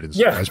know about it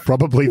is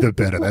probably the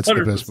better. That's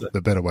 100%.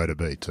 the better way to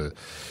be.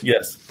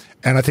 Yes.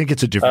 And I think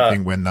it's a different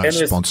thing when those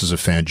sponsors have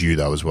found you,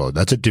 though, as well.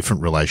 That's a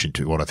different relation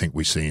to what I think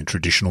we see in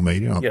traditional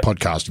media. Yeah.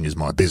 Podcasting is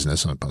my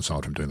business,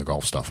 aside from doing the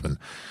golf stuff. And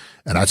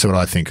that's what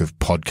I think of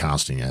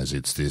podcasting as.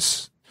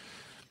 It's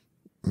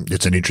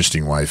an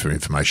interesting way for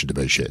information to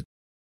be shared.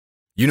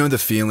 You know the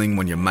feeling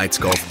when your mate's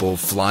golf ball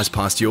flies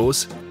past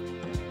yours?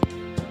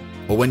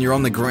 Or when you're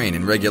on the green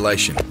in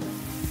regulation,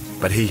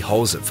 but he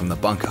holes it from the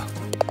bunker?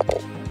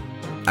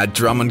 At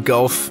Drummond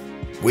Golf,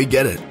 we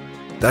get it.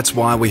 That's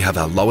why we have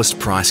our lowest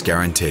price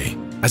guarantee.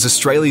 As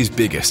Australia's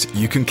biggest,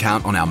 you can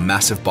count on our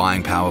massive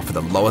buying power for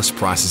the lowest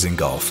prices in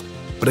golf.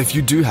 But if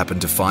you do happen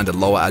to find a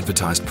lower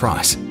advertised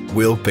price,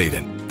 we'll beat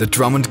it. The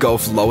Drummond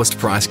Golf lowest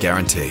price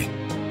guarantee.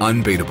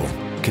 Unbeatable.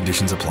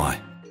 Conditions apply.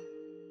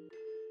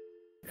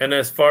 And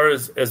as far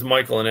as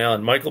Michael and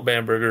Alan, Michael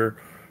Bamberger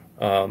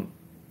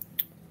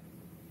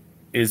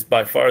is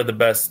by far the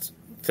best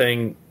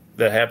thing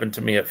that happened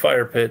to me at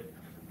Fire Pit,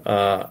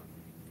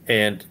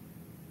 and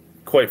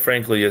quite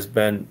frankly has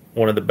been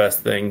one of the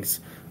best things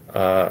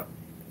to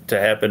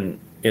happen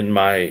in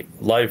my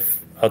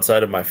life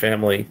outside of my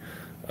family.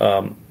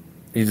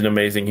 He's an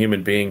amazing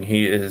human being.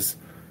 He is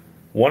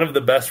one of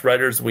the best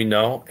writers we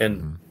know,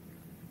 and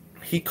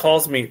he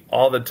calls me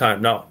all the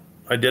time. Now,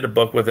 I did a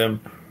book with him.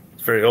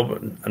 It's very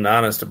open and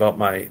honest about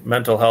my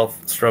mental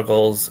health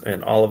struggles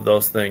and all of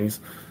those things.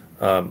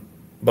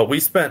 But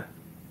we spent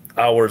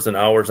hours and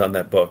hours on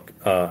that book.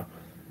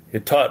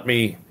 It taught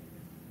me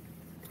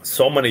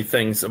so many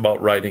things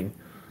about writing.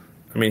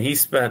 I mean, he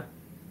spent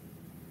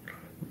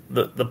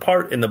the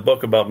part in the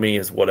book about me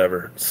is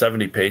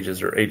 70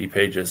 pages or 80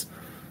 pages.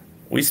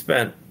 We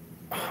spent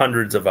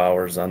hundreds of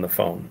hours on the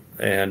phone.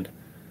 And,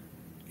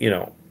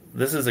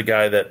 this is a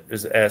guy that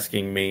is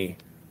asking me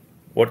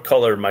what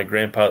color my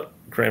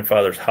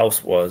grandfather's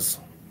house was.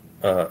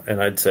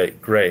 And I'd say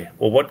gray.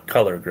 Well, what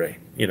color gray?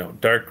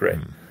 Dark gray.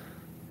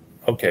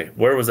 Okay,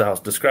 where was the house?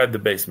 Describe the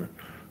basement.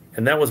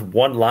 And that was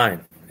one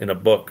line in a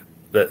book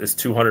that is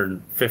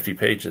 250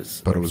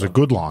 pages. But it was a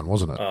good line,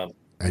 wasn't it?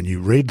 And you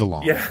read the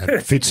line. Yeah. And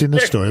it fits in the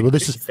story. Well,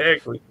 this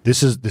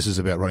is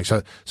about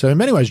writing. So in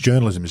many ways,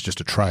 journalism is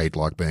just a trade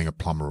like being a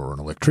plumber or an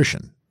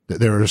electrician.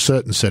 There are a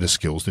certain set of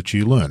skills that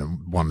you learn.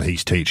 And one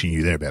he's teaching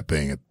you there about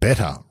being a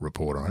better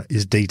reporter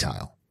is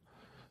detail.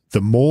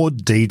 The more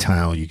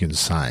detail you can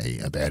say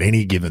about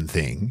any given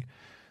thing,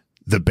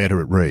 the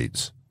better it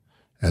reads.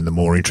 And the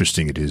more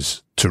interesting it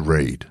is to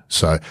read.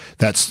 So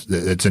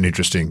it's an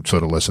interesting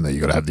sort of lesson there.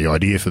 You've got to have the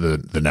idea for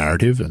the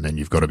narrative, and then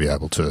you've got to be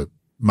able to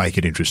make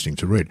it interesting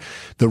to read.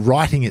 The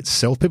writing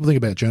itself, people think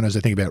about journos, they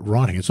think about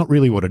writing. It's not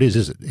really what it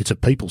is it? It's a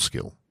people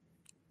skill,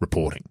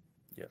 reporting.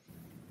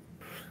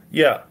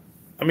 Yeah.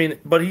 I mean,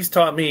 but he's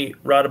taught me,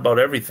 Rod, about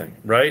everything,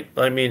 right?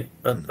 I mean,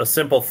 a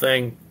simple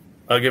thing,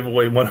 I'll give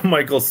away one of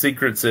Michael's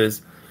secrets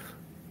is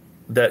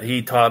that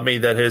he taught me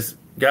that has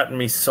gotten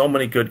me so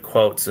many good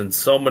quotes and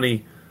so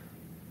many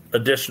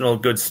additional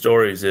good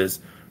stories is,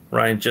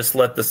 Ryan, just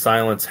let the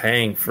silence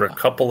hang for a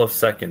couple of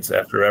seconds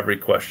after every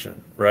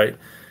question, right?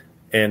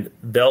 And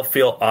they'll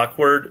feel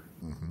awkward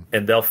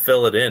and they'll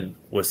fill it in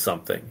with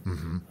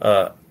something.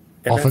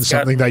 Often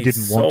something they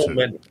didn't want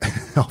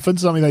to. Often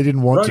something they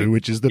didn't want to,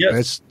 which is the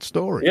best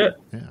story. Yeah.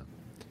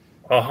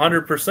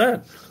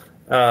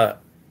 100%.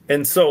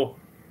 And so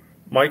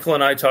Michael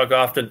and I talk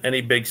often,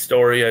 any big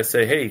story, I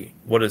say, hey,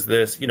 what is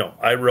this? You know,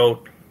 I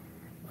wrote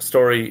a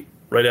story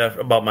right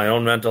after about my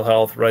own mental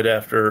health, right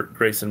after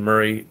Grayson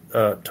Murray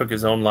took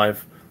his own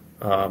life.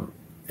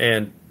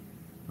 And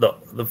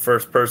the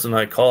first person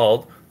I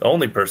called, the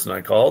only person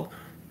I called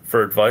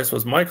for advice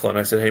was Michael. And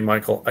I said, hey,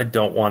 Michael, I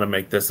don't want to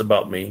make this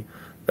about me.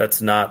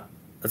 That's not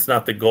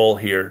the goal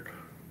here.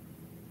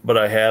 But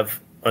I have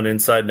an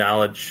inside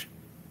knowledge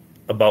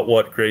about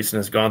what Grayson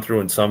has gone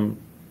through in some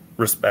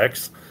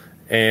respects.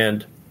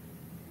 And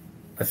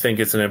I think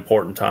it's an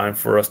important time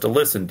for us to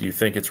listen. Do you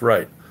think it's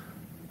right?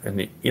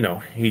 And,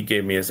 he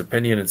gave me his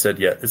opinion and said,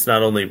 yeah, it's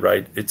not only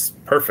right, it's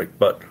perfect.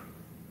 But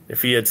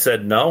if he had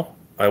said no,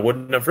 I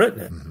wouldn't have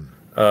written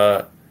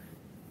it.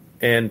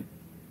 And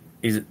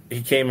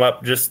he came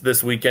up just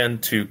this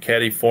weekend to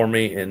caddy for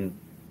me in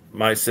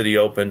my City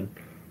Open,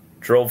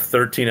 drove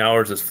 13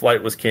 hours. His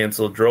flight was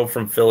canceled, drove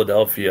from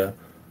Philadelphia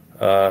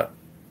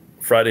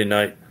Friday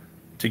night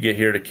to get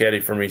here to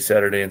caddy for me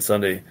Saturday and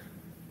Sunday.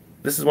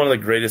 This is one of the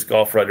greatest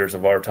golf writers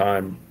of our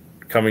time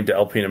coming to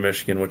Alpena,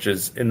 Michigan, which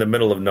is in the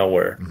middle of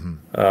nowhere,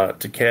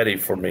 to caddy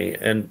for me.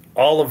 And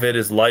all of it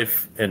is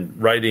life and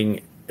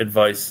writing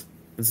advice.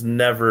 It's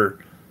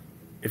never,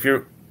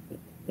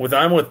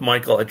 I'm with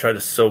Michael, I try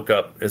to soak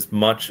up as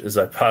much as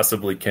I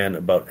possibly can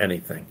about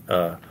anything.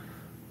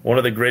 One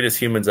of the greatest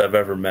humans I've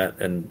ever met,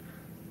 and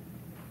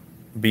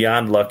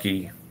beyond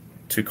lucky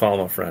to call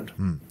him a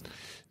friend.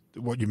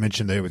 What you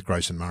mentioned there with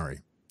Grayson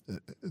Murray,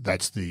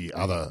 that's the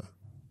other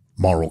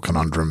moral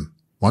conundrum.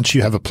 Once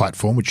you have a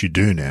platform, which you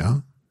do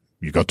now,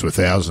 you got to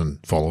 1,000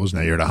 followers.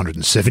 Now you're at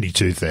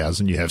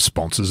 172,000. You have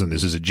sponsors, and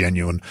this is a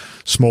genuine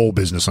small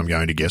business, I'm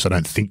going to guess. I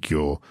don't think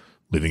you're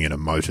living in a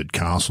moated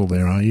castle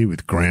there, are you,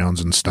 with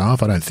grounds and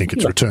staff? I don't think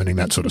it's returning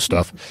that sort of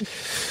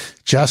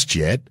stuff just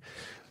yet.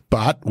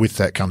 But with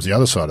that comes the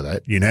other side of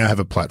that. You now have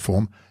a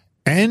platform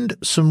and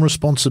some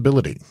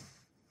responsibility.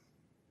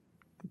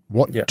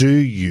 What do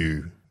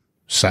you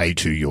say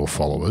to your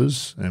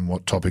followers, and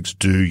what topics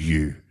do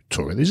you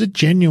talk about? These are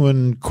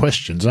genuine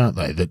questions, aren't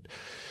they, that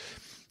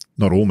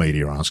not all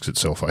media asks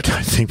itself, I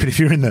don't think. But if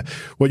you're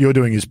what you're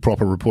doing is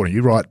proper reporting.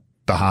 You write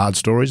the hard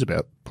stories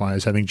about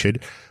players having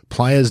cheated.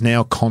 Players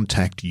now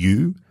contact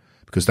you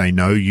because they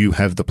know you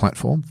have the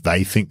platform.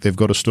 They think they've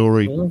got a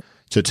story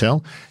to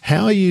tell.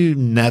 How are you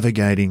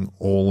navigating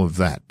all of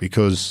that?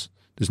 Because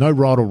there's no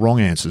right or wrong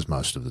answers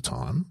most of the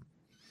time.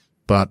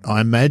 But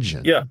I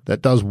imagine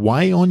that does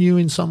weigh on you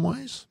in some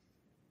ways.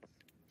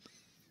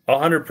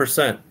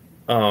 100%.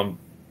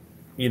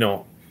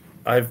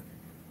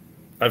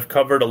 I've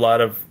covered a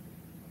lot of,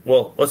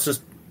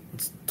 let's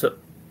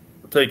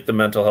take the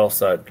mental health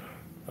side.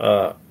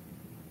 For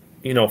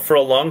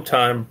a long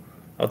time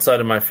outside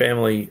of my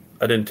family,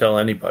 I didn't tell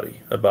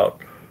anybody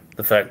about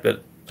the fact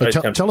that I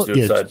attempted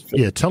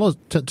suicide. Tell us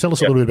a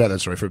little bit about that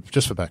story,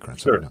 just for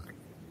background. Sure.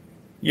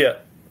 Yeah.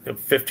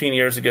 15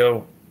 years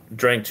ago,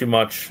 drank too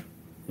much,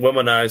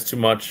 womanized too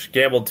much,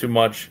 gambled too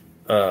much,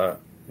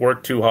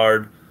 worked too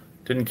hard,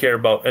 didn't care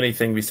about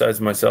anything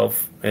besides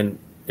myself. And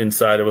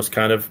inside I was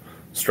kind of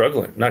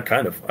struggling. Not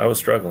kind of. I was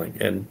struggling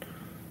and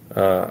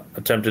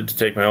attempted to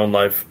take my own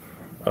life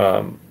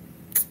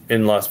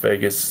in Las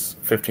Vegas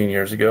 15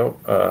 years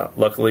ago.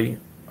 Luckily,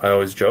 I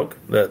always joke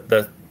that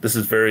this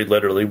is very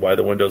literally why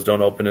the windows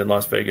don't open in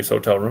Las Vegas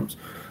hotel rooms.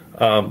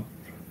 And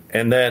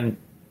then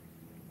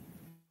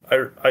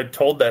I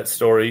told that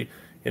story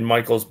in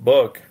Michael's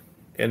book,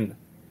 and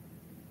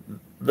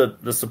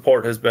the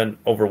support has been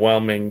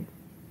overwhelming.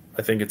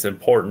 I think it's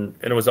important.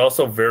 And it was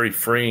also very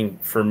freeing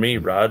for me,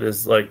 Rod,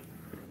 is like...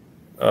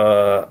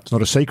 it's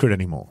not a secret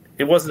anymore.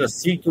 It wasn't a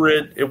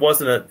secret. It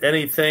wasn't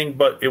anything,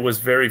 but it was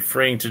very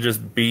freeing to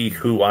just be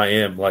who I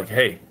am. Like,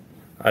 hey,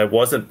 I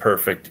wasn't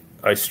perfect.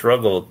 I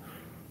struggled.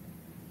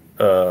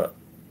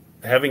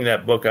 Having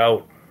that book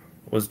out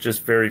was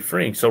just very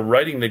freeing. So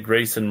writing the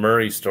Grayson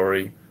Murray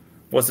story,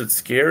 was it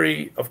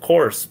scary? Of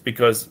course,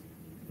 because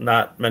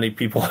not many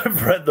people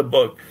have read the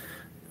book,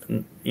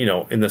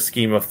 in the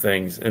scheme of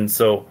things. And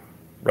so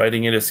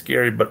writing it is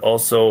scary, but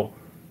also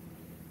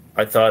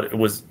I thought it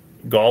was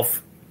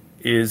golf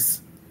is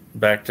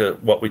back to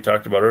what we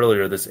talked about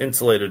earlier, this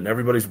insulated and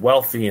everybody's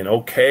wealthy and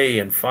okay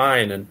and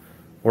fine. And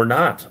we're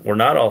not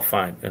all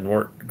fine.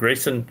 And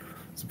Grayson,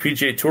 the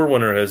PGA Tour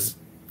winner, has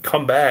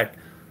come back,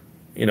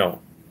 and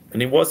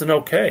he wasn't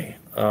okay.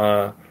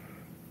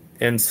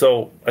 And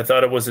so I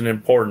thought it was an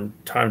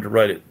important time to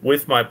write it.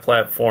 With my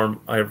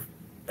platform,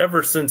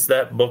 ever since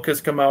that book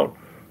has come out,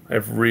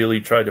 I've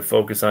really tried to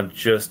focus on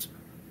just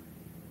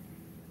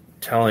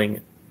telling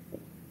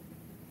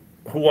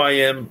who I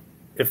am.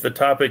 If the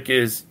topic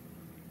is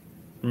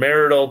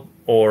marital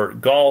or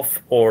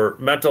golf or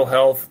mental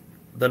health,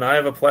 then I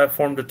have a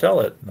platform to tell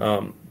it.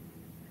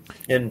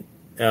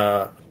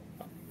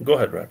 Go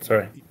ahead, Rod.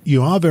 Sorry.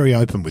 You are very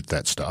open with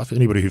that stuff.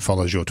 Anybody who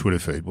follows your Twitter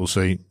feed will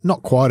see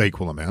not quite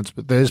equal amounts,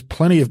 but there's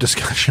plenty of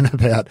discussion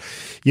about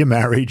your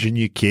marriage and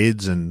your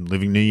kids and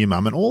living near your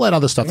mum and all that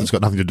other stuff that's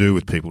got nothing to do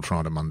with people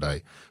trying to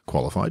Monday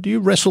qualify. Do you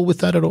wrestle with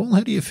that at all?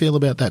 How do you feel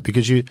about that?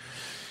 Because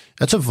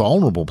that's a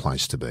vulnerable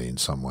place to be in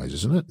some ways,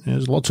 isn't it?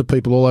 There's lots of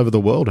people all over the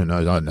world who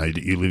know, I know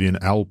that you live in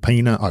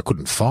Alpena. I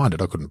couldn't find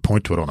it. I couldn't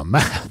point to it on a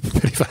map.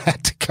 But if I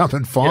had to come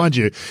and find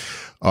you,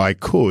 I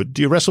could.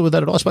 Do you wrestle with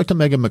that at all? I spoke to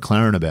Megan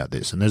McLaren about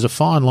this, and there's a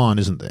fine line,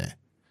 isn't there?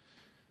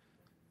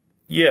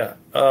 Yeah.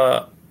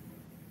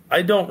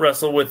 I don't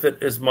wrestle with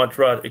it as much,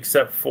 Rod,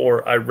 except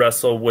for I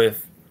wrestle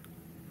with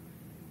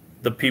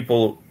the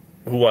people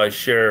who I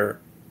share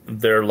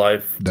their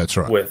life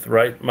with,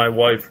 right? My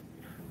wife,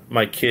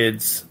 my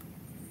kids.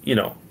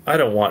 I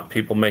don't want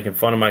people making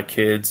fun of my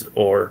kids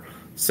or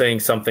saying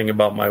something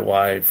about my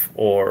wife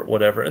or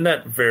whatever. And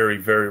that very,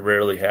 very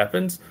rarely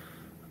happens.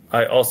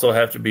 I also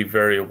have to be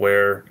very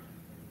aware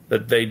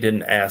that they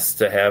didn't ask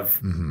to have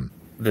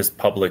this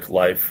public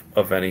life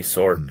of any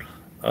sort.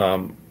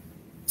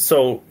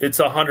 So it's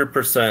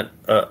 100%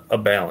 a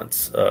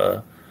balance.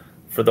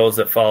 For those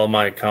that follow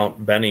my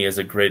account, Benny is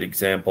a great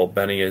example.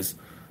 Benny is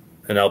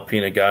an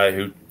Alpena guy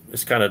who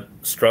has kind of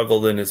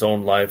struggled in his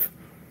own life.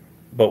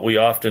 But we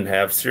often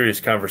have serious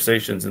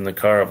conversations in the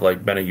car of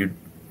like, Benny,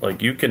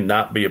 you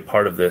cannot be a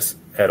part of this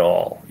at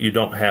all. You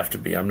don't have to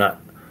be. I'm not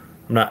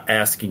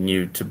asking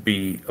you to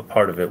be a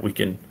part of it. We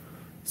can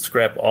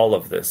scrap all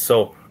of this.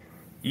 So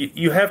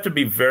you have to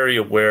be very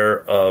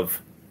aware of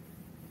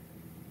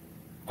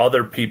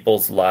other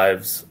people's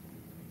lives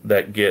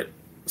that get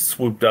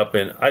swooped up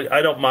in.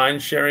 I don't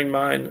mind sharing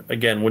mine.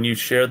 Again, when you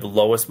share the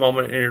lowest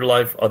moment in your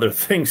life, other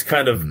things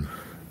kind of,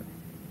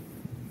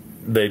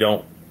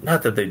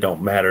 not that they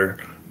don't matter,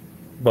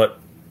 but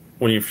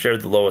when you've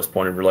shared the lowest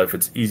point of your life,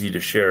 it's easy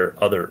to share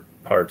other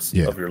parts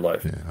of your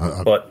life.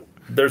 Yeah. But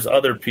there's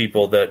other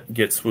people that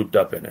get swooped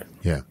up in it.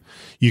 Yeah.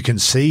 You can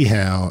see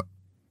how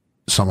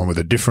someone with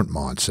a different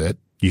mindset,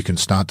 you can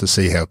start to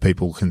see how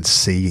people can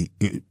see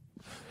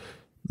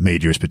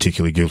media is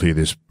particularly guilty of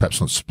this, perhaps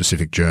not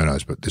specific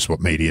journos, but this is what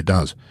media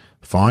does.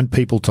 Find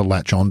people to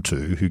latch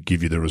onto who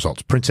give you the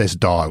results. Princess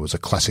Di was a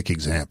classic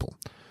example.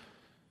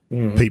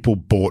 People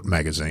bought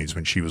magazines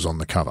when she was on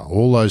the cover.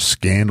 All those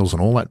scandals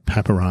and all that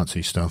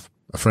paparazzi stuff.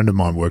 A friend of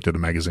mine worked at a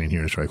magazine here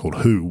in Australia called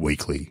Who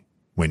Weekly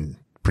when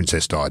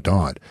Princess Di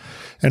died.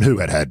 And Who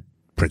had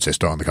Princess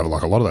Di on the cover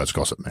like a lot of those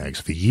gossip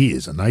mags for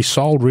years, and they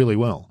sold really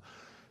well.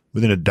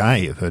 Within a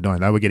day of her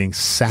dying, they were getting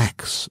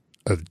sacks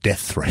of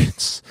death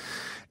threats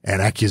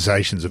and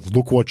accusations of,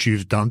 look what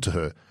you've done to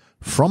her,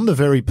 from the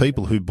very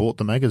people who bought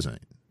the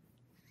magazine.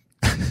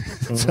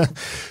 So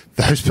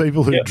those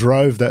people who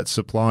drove that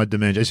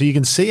supply-demand. So you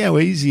can see how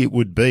easy it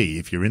would be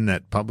if you're in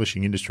that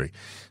publishing industry.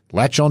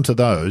 Latch onto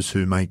those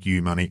who make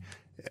you money.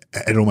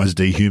 It almost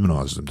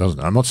dehumanises them, doesn't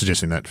it? I'm not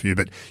suggesting that for you,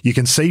 but you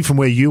can see from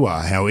where you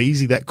are how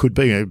easy that could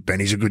be.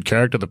 Benny's a good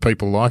character. The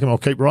people like him. I'll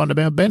keep writing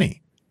about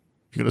Benny.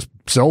 You've got to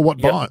sell what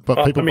people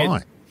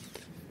buy.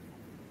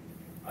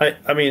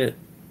 I mean,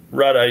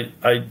 Rod,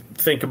 I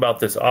think about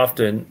this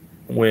often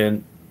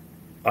when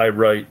I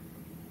write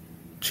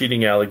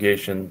cheating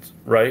allegations,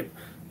 right?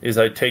 Is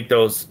I take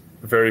those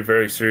very,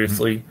 very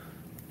seriously.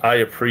 I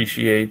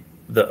appreciate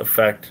the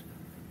effect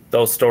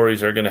those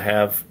stories are going to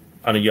have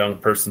on a young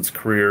person's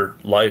career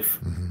life.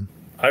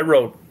 I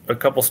wrote a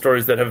couple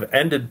stories that have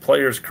ended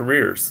players'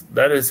 careers.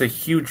 That is a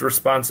huge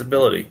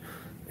responsibility,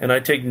 and I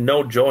take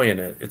no joy in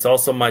it. It's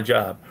also my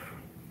job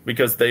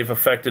because they've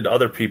affected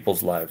other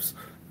people's lives,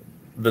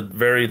 the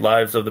very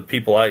lives of the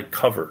people I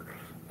cover.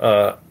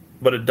 But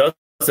it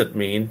doesn't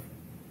mean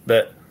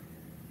that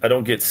I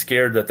don't get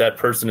scared that that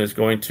person is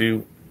going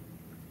to,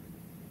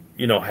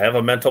 have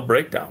a mental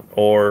breakdown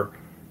or,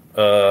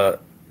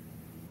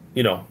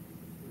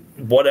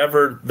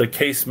 whatever the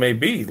case may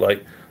be.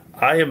 Like,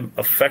 I am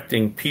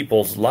affecting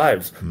people's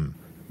lives.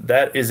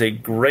 That is a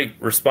great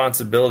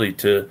responsibility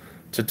to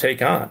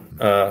take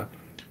on.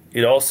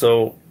 It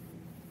also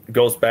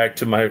goes back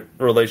to my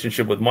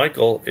relationship with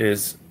Michael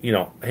is,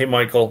 hey,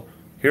 Michael,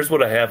 here's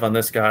what I have on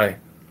this guy.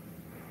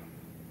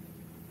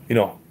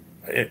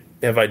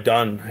 Have I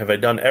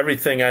done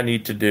everything I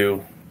need to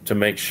do to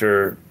make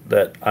sure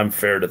that I'm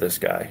fair to this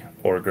guy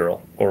or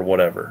girl or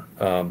whatever?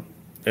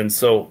 And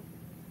so,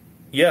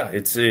 yeah,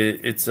 it's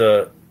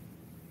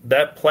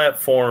that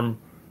platform.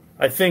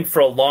 I think for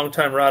a long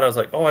time, Rod, I was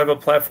like, oh, I have a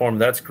platform.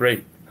 That's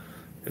great.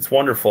 It's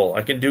wonderful.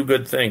 I can do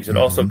good things. It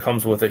also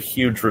comes with a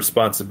huge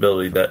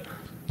responsibility that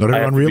not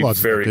everyone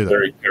realizes. Very,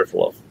 very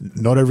careful of.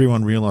 Not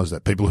everyone realizes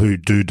that. People who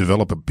do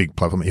develop a big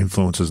platform,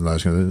 influencers and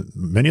those,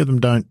 many of them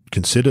don't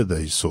consider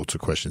these sorts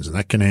of questions, and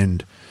that can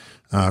end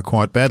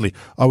quite badly.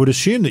 I would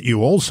assume that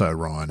you also,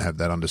 Ryan, have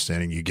that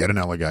understanding. You get an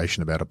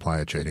allegation about a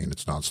player cheating and it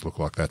starts to look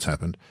like that's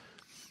happened.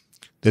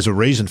 There's a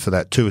reason for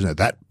that too, isn't it?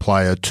 That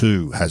player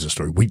too has a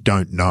story. We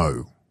don't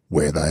know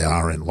where they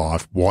are in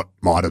life, what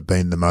might have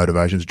been the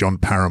motivations. John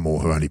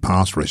Paramore, who only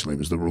passed recently,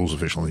 was the rules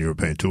official on the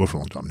European Tour for a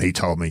long time. And he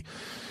told me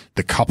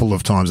the couple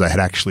of times they had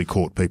actually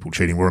caught people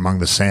cheating were among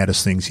the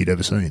saddest things he'd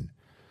ever seen.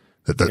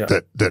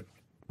 That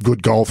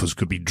good golfers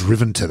could be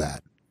driven to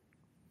that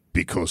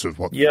because of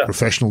what the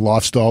professional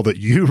lifestyle that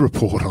you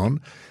report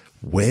on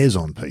wears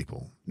on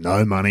people.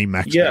 No money,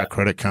 maxed out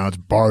credit cards,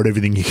 borrowed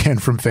everything you can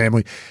from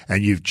family,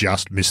 and you've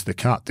just missed the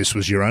cut. This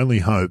was your only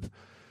hope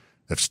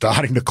of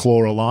starting to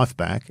claw a life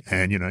back,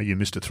 and, you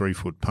missed a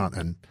 3-foot putt.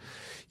 And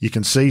you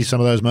can see some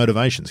of those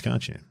motivations,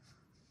 can't you?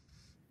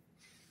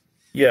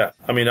 Yeah.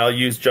 I mean, I'll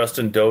use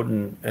Justin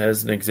Doden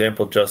as an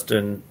example.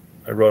 Justin,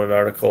 I wrote an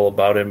article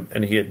about him,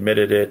 and he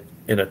admitted it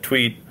in a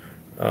tweet.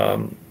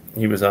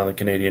 He was on the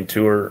Canadian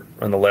Tour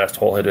on the last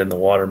hole, hit it in the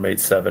water, made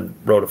 7,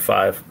 wrote a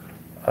 5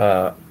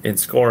 in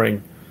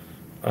scoring.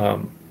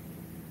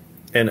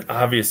 And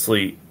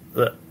obviously,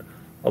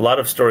 a lot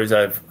of stories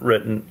I've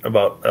written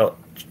about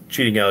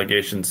cheating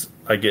allegations,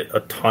 I get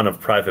a ton of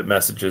private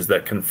messages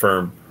that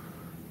confirm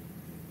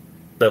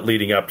that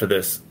leading up to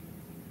this,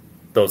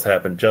 those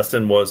happened.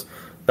 Justin was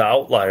the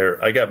outlier.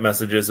 I got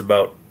messages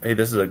about, hey,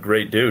 this is a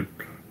great dude,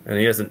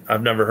 and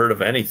I've never heard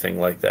of anything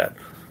like that.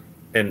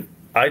 And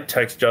I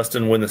text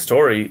Justin when the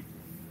story,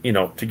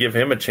 to give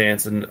him a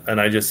chance, and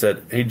I just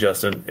said, hey,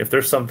 Justin, if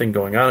there's something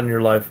going on in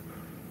your life,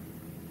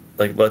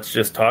 like, let's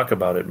just talk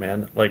about it,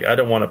 man. Like, I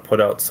don't want to put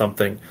out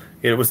something.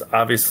 It was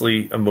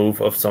obviously a move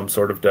of some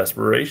sort of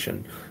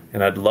desperation.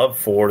 And I'd love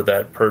for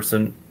that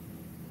person,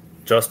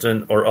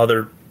 Justin, or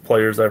other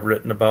players I've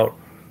written about,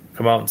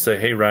 come out and say,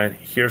 hey, Ryan,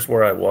 here's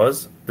where I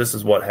was. This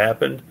is what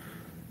happened.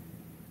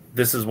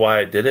 This is why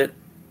I did it.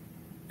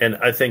 And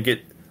I think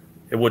it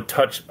would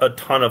touch a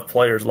ton of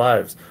players'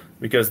 lives,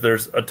 because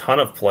there's a ton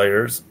of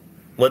players.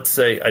 Let's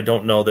say, I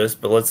don't know this,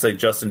 but let's say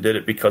Justin did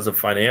it because of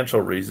financial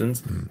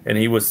reasons, and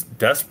he was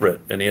desperate,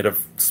 and he had a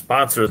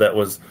sponsor that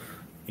was,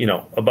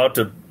 about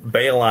to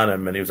bail on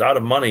him, and he was out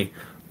of money.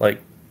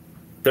 Like,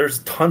 there's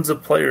tons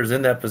of players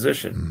in that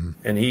position,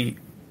 and he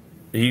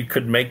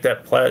could make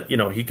that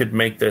he could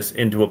make this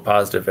into a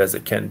positive as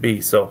it can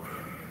be. So,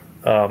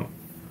 I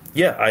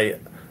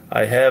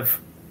have.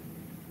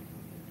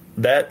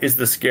 That is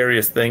the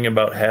scariest thing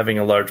about having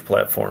a large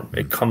platform.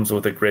 It comes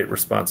with a great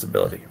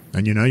responsibility.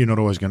 And you're not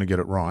always going to get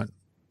it right.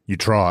 You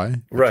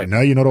try. Right.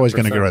 You're not always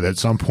going to get it right. At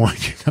some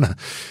point,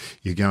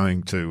 you're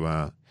going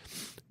to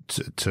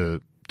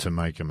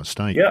make a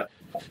mistake. Yeah.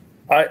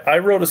 I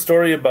wrote a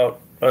story about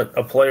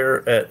a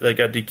player that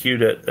got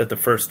DQ'd at the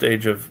first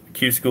stage of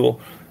Q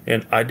school,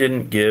 and I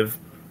didn't give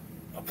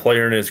a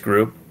player in his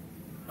group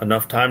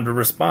enough time to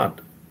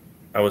respond.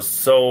 I was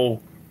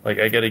so...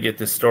 I got to get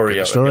this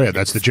story out.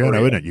 That's the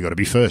journal, isn't it? You got to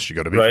be first. You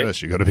got to be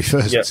first. You got to be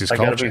first. Yes, I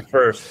got to be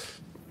first.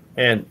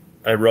 And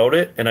I wrote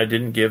it, and I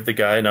didn't give the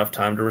guy enough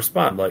time to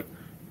respond. Like,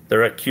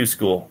 they're at Q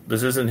school.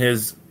 This isn't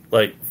his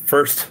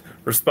first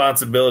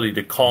responsibility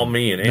to call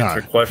me and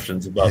answer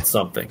questions about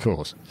something. Of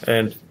course.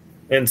 And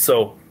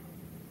so,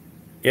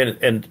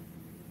 and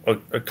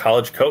a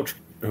college coach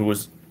who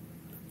was,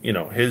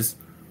 his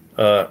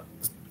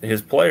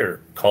player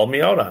called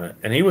me out on it,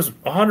 and he was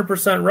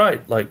 100%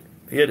 right. Like,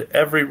 he had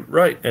every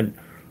right. And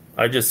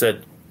I just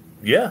said,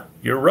 yeah,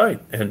 you're right.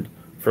 And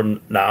from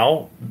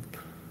now,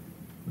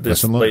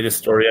 this latest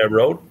story I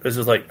wrote is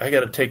just I got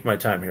to take my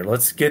time here.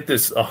 Let's get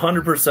this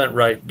 100%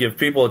 right. Give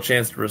people a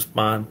chance to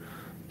respond.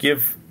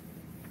 Give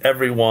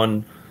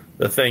everyone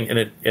the thing. And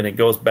it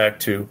goes back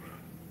to,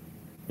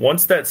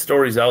 once that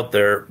story's out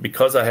there,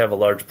 because I have a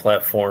large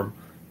platform,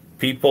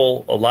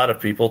 a lot of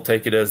people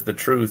take it as the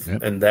truth.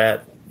 Yep. And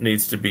that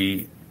needs to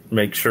be,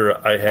 make sure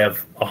I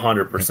have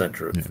 100%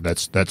 truth. Yeah,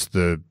 that's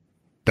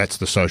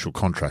the social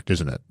contract,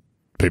 isn't it?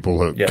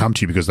 People who come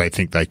to you because they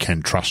think they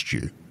can trust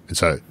you. And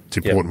so it's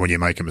important when you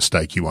make a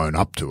mistake, you own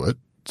up to it.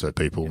 So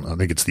people, I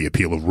think it's the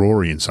appeal of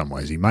Rory in some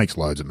ways. He makes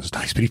loads of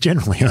mistakes, but he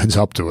generally owns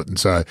up to it. And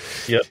so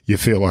you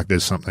feel like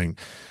there's something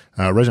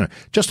resonant.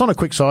 Just on a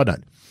quick side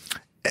note,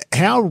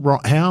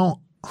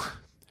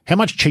 how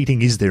much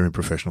cheating is there in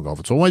professional golf?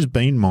 It's always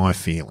been my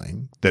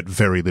feeling that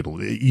very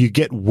little. You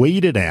get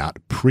weeded out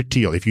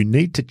pretty early. If you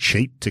need to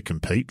cheat to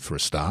compete for a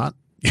start,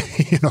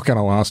 you're not going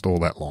to last all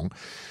that long.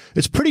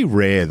 It's pretty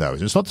rare, though.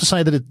 It's not to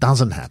say that it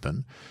doesn't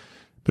happen,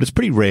 but it's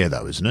pretty rare,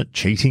 though, isn't it,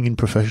 cheating in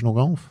professional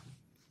golf?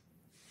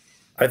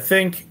 I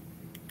think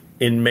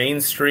in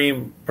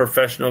mainstream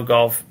professional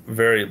golf,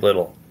 very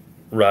little,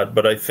 Rod.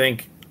 But I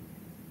think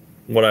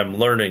what I'm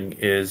learning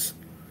is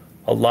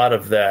a lot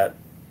of that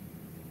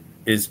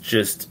is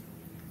just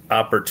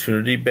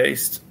opportunity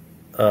based,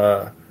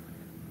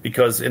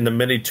 because in the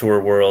mini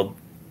tour world,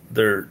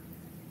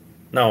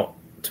 now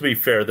to be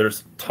fair,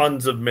 there's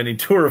tons of mini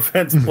tour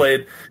events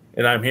played,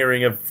 and I'm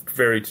hearing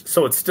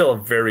so it's still a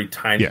very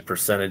tiny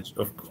percentage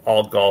of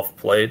all golf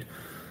played.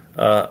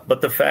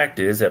 But the fact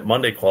is, at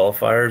Monday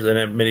qualifiers and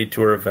at mini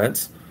tour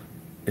events,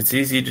 it's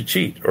easy to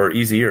cheat, or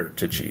easier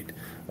to cheat.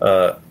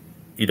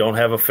 You don't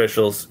have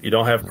officials. You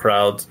don't have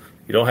crowds.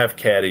 You don't have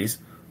caddies.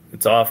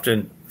 It's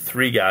often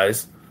three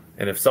guys.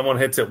 And if someone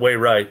hits it way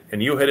right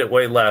and you hit it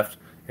way left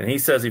and he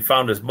says he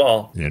found his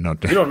ball, you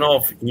don't know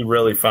if he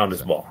really found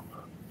his ball.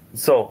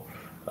 So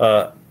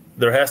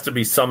there has to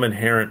be some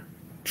inherent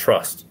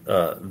trust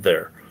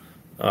there.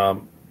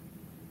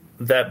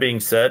 That being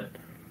said,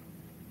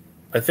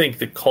 I think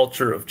the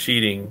culture of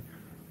cheating,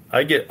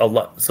 I get a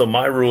lot. So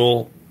my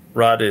rule,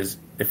 Rod, is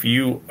if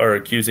you are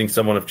accusing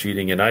someone of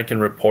cheating and I can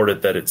report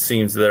it that it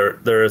seems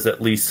there is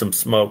at least some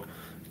smoke,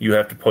 you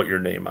have to put your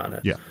name on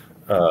it. Yeah.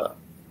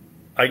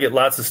 I get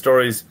lots of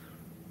stories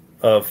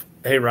of,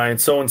 hey, Ryan,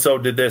 so-and-so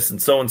did this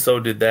and so-and-so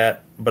did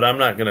that, but I'm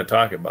not going to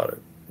talk about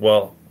it.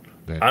 Well,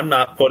 I'm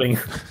not putting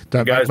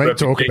Don't guys' make me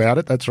talk about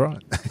it. That's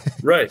right.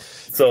 Right.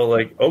 So,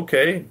 like,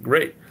 okay,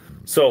 great.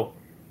 So,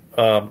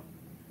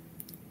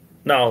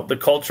 now the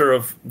culture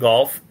of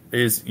golf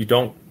is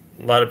a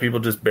lot of people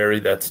just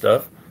bury that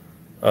stuff.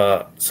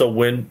 So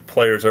when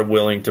players are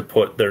willing to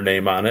put their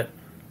name on it,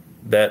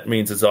 that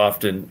means it's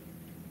often,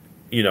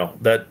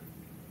 that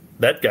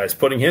guy's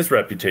putting his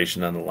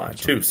reputation on the line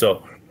too.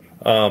 So,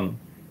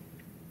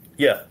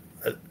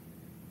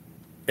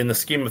 in the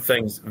scheme of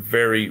things,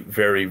 very,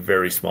 very,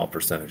 very small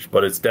percentage,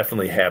 but it's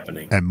definitely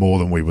happening. And more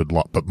than we would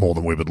like, Yes, more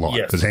than we would love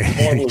to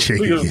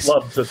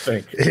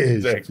think.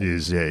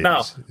 Exactly.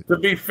 Now, to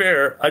be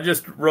fair, I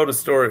just wrote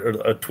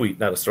a tweet,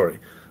 not a story,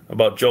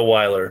 about Joe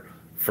Weiler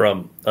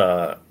from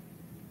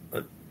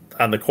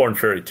on the Korn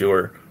Ferry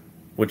Tour,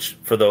 which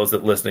for those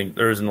that listening,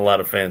 there isn't a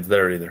lot of fans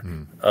there either.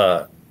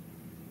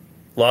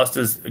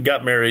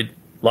 Got married,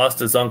 lost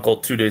his uncle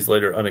 2 days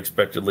later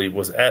unexpectedly,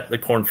 was at the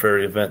Korn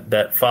Ferry event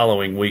that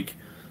following week,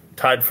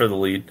 tied for the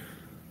lead,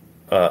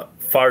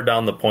 far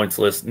down the points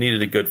list,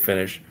 needed a good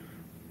finish,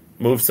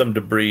 moved some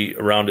debris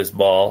around his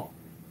ball,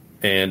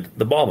 and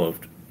the ball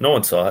moved. No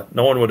one saw it.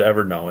 No one would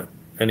ever know it.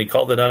 And he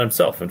called it on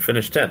himself and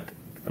finished 10th.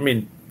 I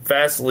mean,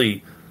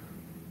 vastly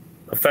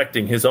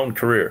affecting his own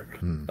career.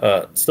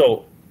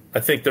 So I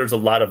think there's a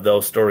lot of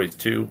those stories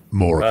too.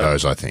 More of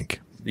those, I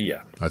think.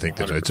 Yeah. I think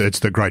it's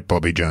the great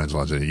Bobby Jones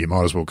line. You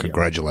might as well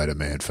congratulate a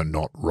man for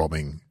not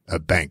robbing a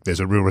bank. There's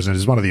a real reason.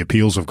 It's one of the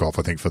appeals of golf,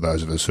 I think, for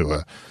those of us who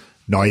are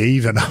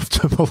naive enough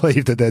to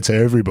believe that that's how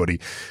everybody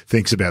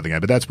thinks about the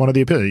game. But that's one of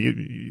the appeals.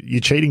 You're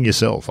cheating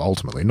yourself,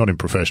 ultimately. Not in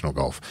professional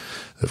golf,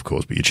 of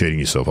course, but you're cheating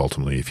yourself,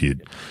 ultimately, if you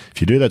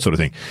do that sort of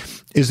thing.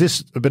 Is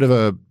this a bit of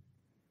a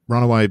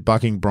runaway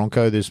bucking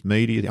bronco, this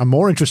media? I'm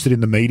more interested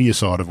in the media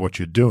side of what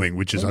you're doing,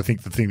 which is, I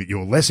think, the thing that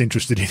you're less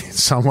interested in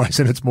some ways,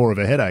 and it's more of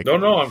a headache.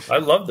 No, I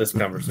love this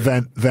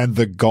conversation. Than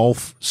the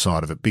golf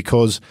side of it,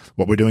 because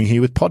what we're doing here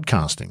with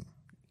podcasting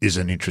is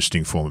an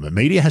interesting form of it.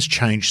 Media has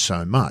changed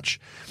so much,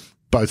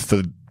 both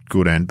for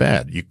good and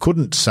bad. You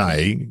couldn't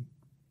say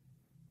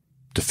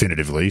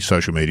definitively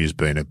social media has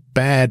been a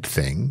bad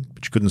thing,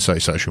 but you couldn't say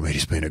social media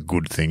has been a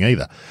good thing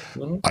either.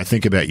 I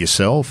think about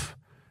yourself,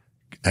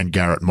 and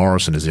Garrett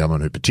Morrison is the other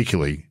one who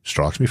particularly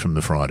strikes me from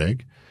the fried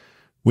egg.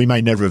 We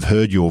may never have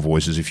heard your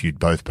voices if you'd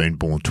both been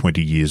born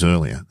 20 years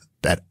earlier.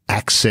 That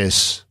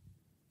access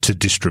to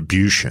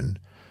distribution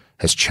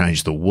has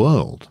changed the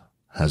world,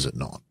 has it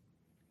not?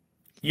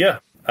 Yeah.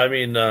 I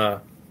mean, I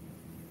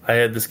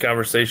had this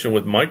conversation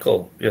with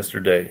Michael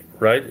yesterday,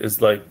 right?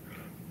 It's like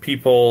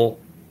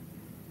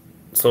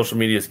social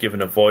media has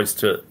given a voice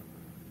to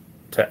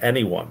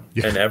anyone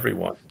and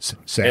everyone.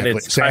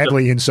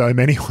 Sadly, in so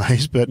many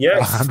ways, but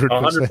yes,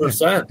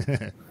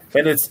 100%.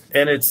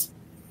 and it's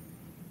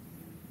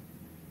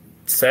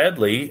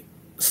sadly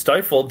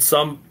stifled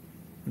some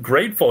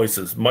great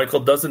voices. Michael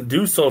doesn't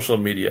do social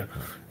media,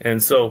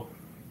 and so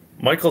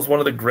Michael's one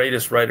of the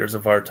greatest writers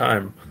of our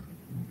time.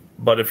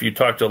 But if you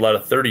talk to a lot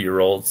of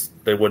 30-year-olds,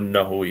 they wouldn't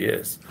know who he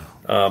is.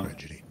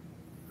 Tragedy.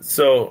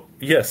 So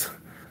yes,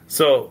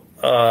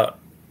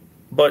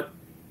 but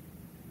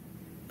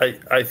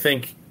I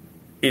think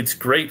it's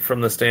great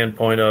from the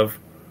standpoint of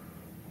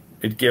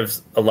it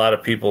gives a lot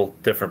of people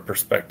different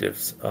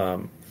perspectives.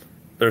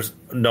 There's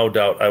no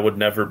doubt I would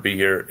never be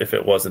here if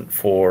it wasn't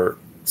for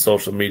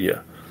social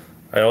media.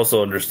 I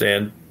also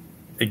understand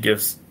it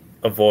gives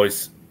a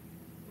voice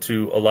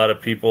to a lot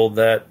of people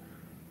that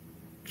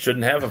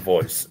shouldn't have a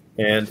voice.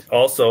 And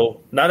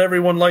also, not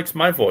everyone likes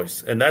my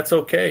voice, and that's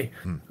okay.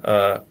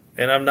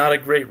 And I'm not a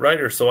great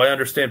writer, so I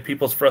understand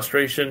people's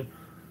frustration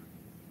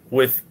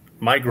with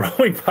my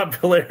growing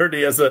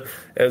popularity as a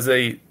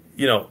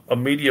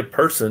media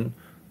person,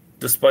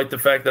 despite the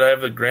fact that I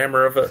have the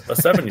grammar of a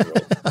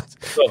 7-year-old.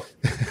 So,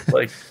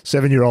 like,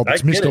 7-year-old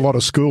that's missed a lot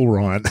of school,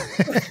 Ryan.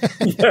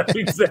 Yeah,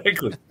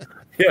 exactly.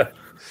 Yeah.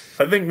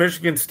 I think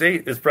Michigan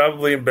State is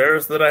probably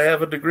embarrassed that I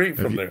have a degree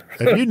from there.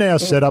 Have you now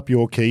set up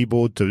your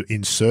keyboard to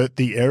insert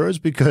the errors?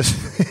 Because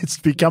it's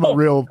become a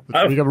real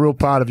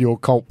part of your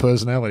cult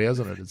personality,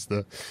 hasn't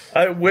it?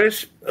 I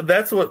wish.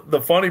 That's what the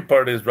funny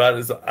part is, Rod,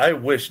 is I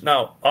wish.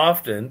 Now,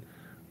 often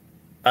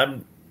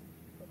I'm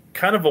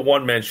kind of a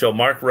one-man show.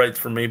 Mark writes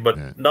for me,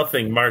 but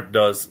nothing Mark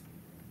does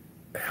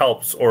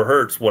helps or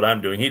hurts what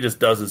I'm doing. He just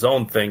does his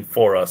own thing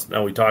for us.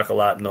 Now, we talk a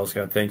lot and those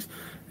kind of things,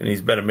 and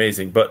he's been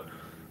amazing. But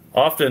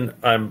often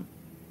I'm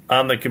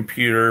on the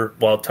computer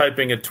while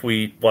typing a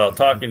tweet, while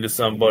talking to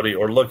somebody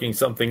or looking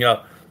something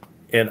up,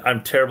 and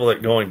I'm terrible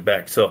at going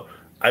back. So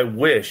I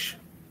wish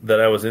that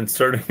I was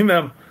inserting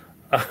them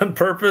on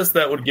purpose.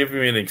 That would give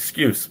me an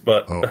excuse,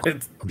 but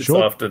it's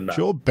often not. I'm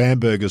sure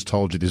Bamberg has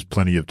told you this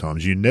plenty of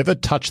times. You never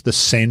touch the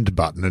send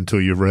button until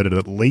you've read it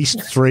at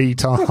least 3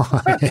 times.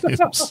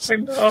 I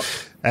know.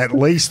 At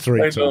least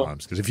 3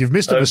 times. Because if you've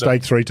missed a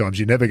mistake 3 times,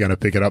 you're never going to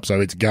pick it up, so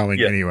it's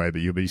going anyway,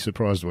 but you'll be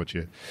surprised what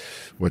you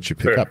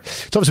pick up.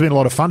 It's obviously been a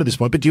lot of fun at this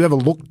point, but do you ever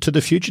look to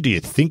the future? Do you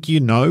think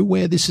you know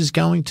where this is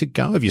going to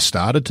go? Have you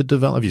started to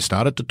develop? Have you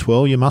started to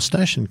twirl your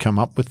mustache and come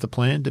up with the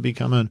plan to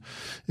become an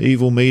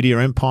evil media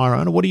empire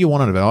owner? What do you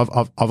want to do?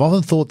 I've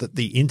often thought that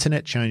the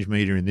internet changed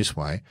media in this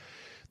way.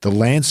 The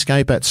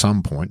landscape at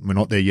some point, we're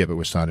not there yet, but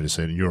we're starting to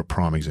see it, and you're a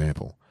prime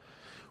example,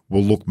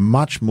 will look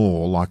much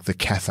more like the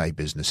cafe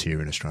business here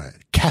in Australia.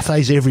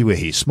 Cafes everywhere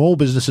here. Small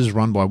businesses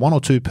run by 1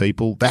 or 2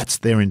 people. That's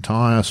their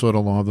entire sort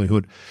of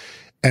livelihood.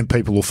 And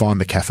people will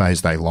find the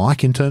cafes they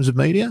like in terms of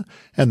media,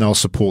 and they'll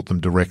support them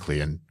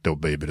directly, and there'll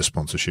be a bit of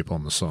sponsorship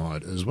on the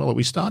side as well. Are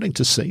we starting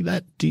to see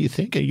that, do you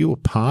think? Are you a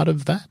part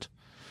of that?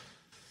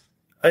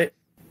 I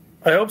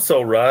hope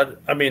so, Rod.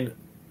 I mean,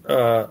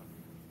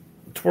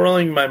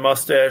 twirling my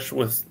mustache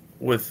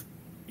with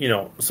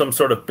some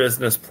sort of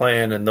business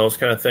plan and those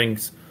kind of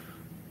things.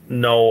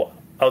 No,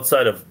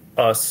 outside of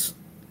us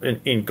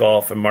in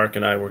golf, and Mark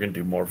and I, we're going to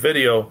do more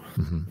video.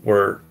 Mm-hmm.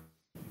 We're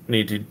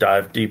need to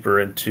dive deeper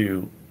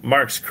into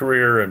Mark's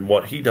career and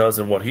what he does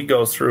and what he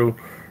goes through.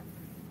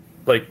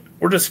 Like,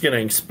 we're just going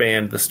to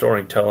expand the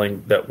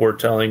storytelling that we're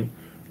telling,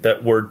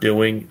 that we're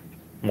doing,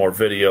 more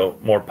video,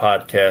 more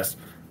podcasts,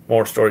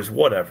 more stories,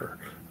 whatever.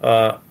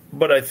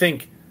 But I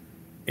think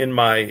in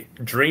my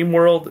dream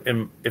world,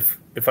 and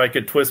if I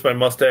could twist my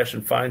mustache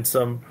and find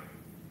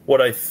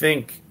what I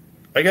think,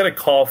 I got a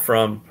call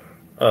from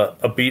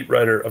a beat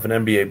writer of an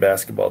NBA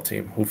basketball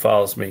team who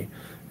follows me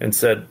and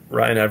said,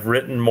 Ryan, I've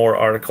written more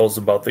articles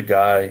about the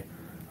guy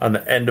on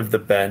the end of the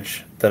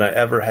bench than I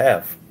ever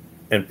have,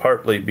 and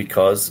partly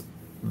because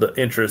the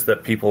interest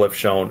that people have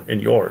shown in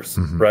yours,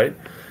 right?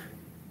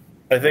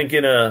 I think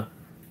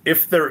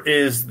if there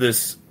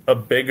is a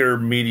bigger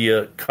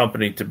media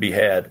company to be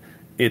had,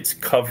 it's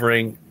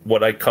covering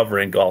what I cover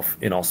in golf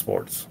in all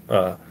sports.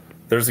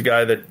 There's a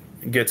guy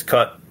that gets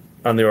cut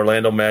on the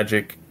Orlando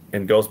Magic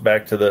and goes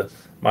back to the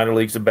minor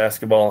leagues of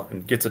basketball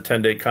and gets a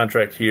 10-day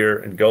contract here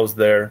and goes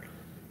there,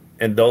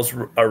 and those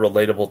are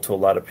relatable to a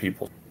lot of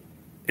people.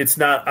 It's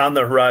not on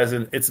the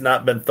horizon. It's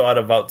not been thought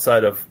of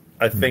outside of,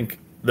 I think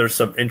there's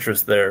some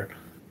interest there.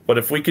 But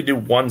if we could do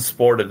one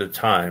sport at a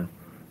time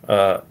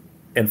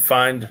and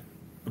find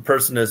the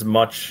person as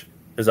much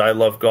as I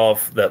love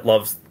golf that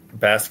loves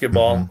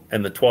basketball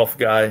and the 12th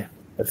guy,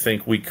 I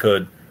think we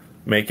could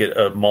make it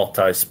a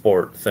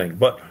multi-sport thing.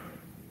 But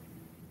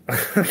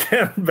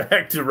again,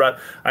 back to Rod,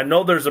 I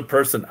know there's a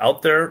person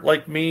out there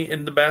like me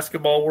in the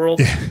basketball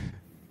world.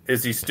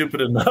 Is he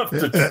stupid enough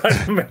to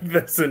try to make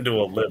this into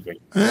a living?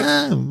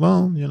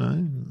 Well,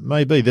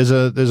 maybe. There's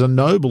a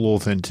noble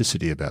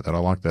authenticity about that. I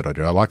like that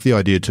idea. I like the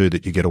idea, too,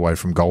 that you get away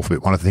from golf a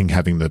bit. One of the things,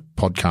 having the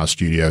podcast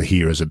studio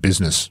here as a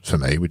business for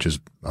me, which is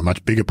a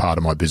much bigger part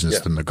of my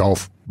business than the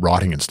golf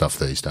writing and stuff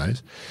these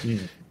days,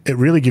 it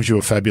really gives you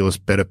a fabulous,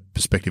 better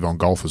perspective on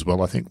golf as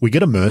well, I think. We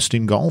get immersed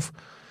in golf.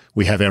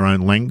 We have our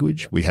own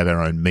language. We have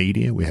our own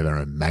media. We have our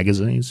own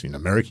magazines. In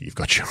America, you've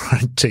got your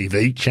own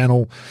TV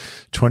channel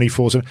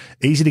 24/7.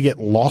 Easy to get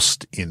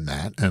lost in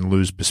that and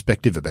lose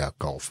perspective about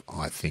golf,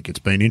 I think. It's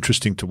been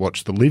interesting to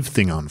watch the live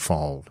thing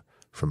unfold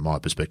from my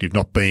perspective,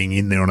 not being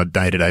in there on a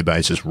day-to-day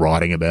basis,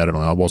 writing about it.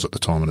 I was at the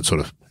time, and it's sort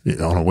of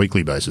on a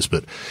weekly basis,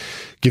 but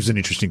gives an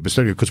interesting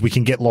perspective because we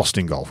can get lost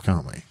in golf,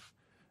 can't we?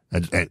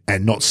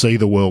 And not see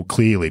the world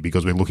clearly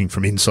because we're looking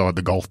from inside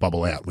the golf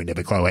bubble out. We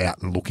never go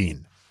out and look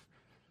in.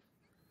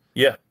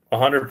 Yeah,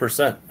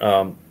 100%.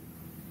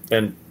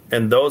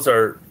 And those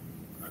are,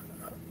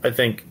 I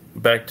think,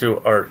 back to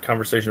our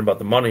conversation about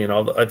the money and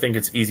all. I think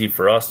it's easy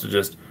for us to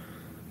just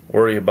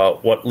worry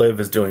about what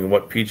Liv is doing,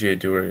 what PGA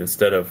doing,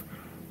 instead of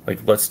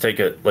let's take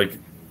a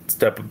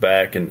step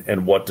back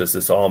and what does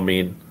this all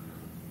mean,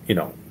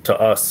 to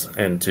us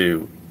and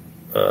to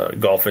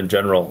golf in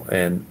general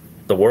and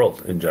the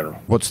world in general.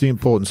 What's the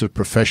importance of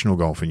professional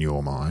golf in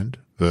your mind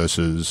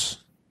versus,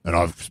 and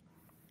I've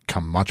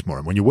come much more.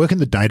 And when you work in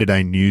the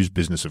day-to-day news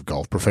business of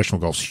golf,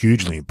 professional golf's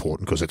hugely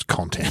important because it's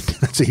content.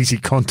 It's easy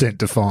content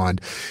to find,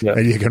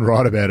 and you can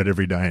write about it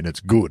every day, and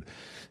it's good.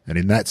 And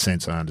in that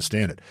sense, I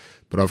understand it.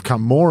 But I've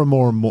come more and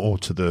more and more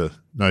to the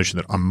notion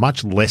that I'm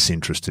much less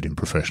interested in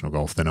professional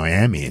golf than I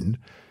am in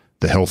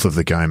the health of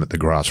the game at the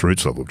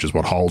grassroots level, which is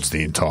what holds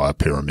the entire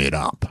pyramid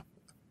up.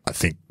 I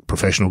think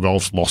professional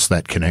golf's lost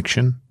that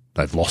connection.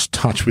 They've lost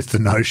touch with the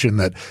notion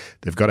that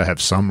they've got to have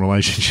some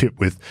relationship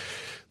with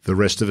the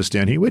rest of us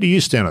down here. Where do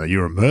you stand on that?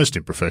 You're immersed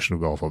in professional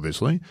golf,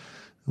 obviously.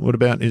 What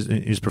about,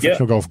 is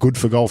professional golf good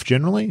for golf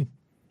generally?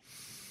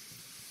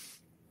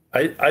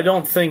 I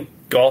don't think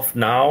golf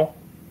now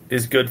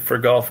is good for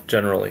golf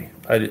generally.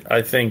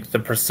 I think the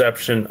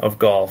perception of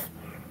golf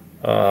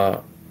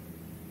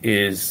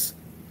is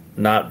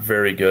not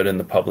very good in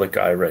the public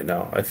eye right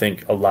now. I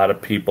think a lot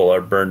of people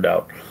are burned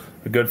out.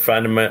 A good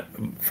friend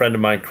of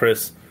mine,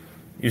 Chris,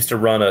 used to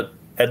run a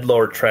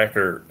Edlore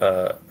tracker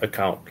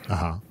account.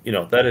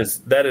 That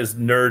is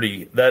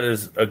nerdy. That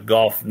is a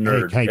golf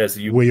nerd.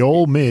 Hey, we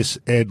all miss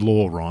Ed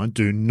Law, Ryan.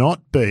 Do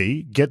not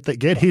get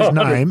his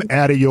name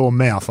out of your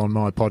mouth on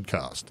my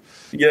podcast.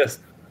 Yes.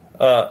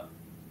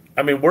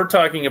 We're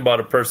talking about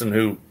a person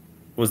who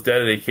was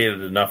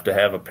dedicated enough to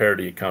have a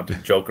parody account to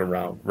joke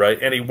around, right?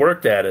 And he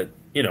worked at it.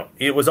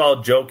 It was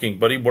all joking,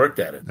 but he worked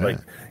at it. Yeah. Like,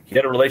 he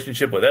had a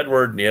relationship with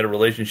Edward, and he had a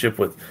relationship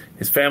with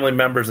his family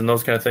members and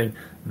those kind of things.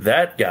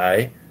 That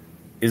guy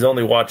is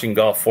only watching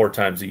golf 4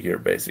 times a year,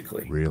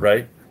 basically, really?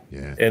 Right?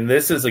 Yeah. And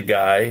this is a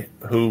guy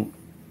who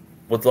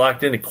was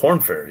locked into Corn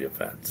Ferry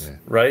events,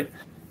 right?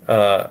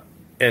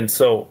 And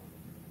so,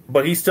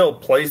 but he still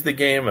plays the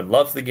game and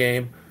loves the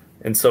game,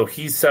 and so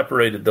he's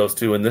separated those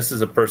two. And this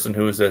is a person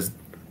who is as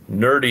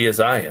nerdy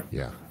as I am.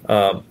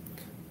 Yeah.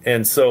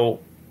 And so,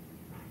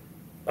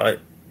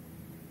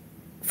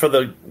 for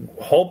the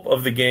hope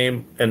of the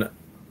game and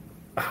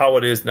how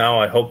it is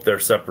now, I hope they're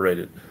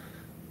separated.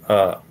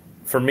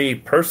 For me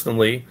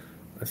personally,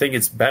 I think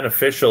it's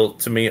beneficial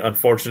to me,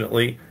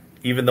 unfortunately,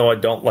 even though I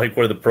don't like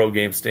where the pro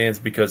game stands,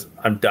 because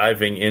I'm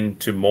diving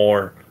into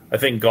more. I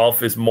think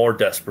golf is more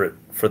desperate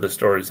for the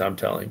stories I'm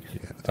telling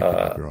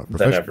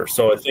than ever.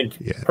 So I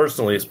think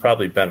personally it's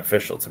probably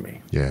beneficial to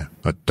me. Yeah.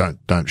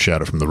 Don't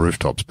shout it from the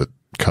rooftops, but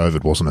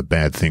COVID wasn't a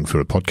bad thing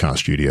for a podcast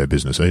studio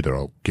business either.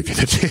 I'll give you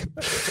the tip.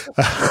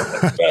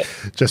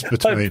 Just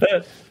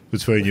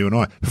between you and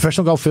I.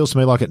 Professional golf feels to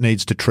me like it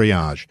needs to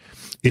triage.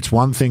 It's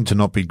one thing to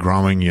not be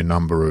growing your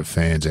number of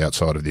fans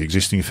outside of the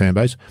existing fan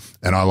base.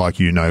 And I, like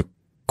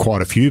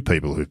quite a few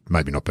people who've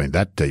maybe not been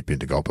that deep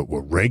into golf, but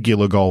were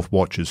regular golf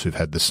watchers who've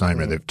had the same,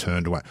 they've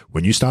turned away.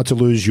 When you start to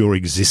lose your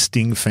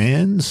existing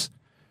fans,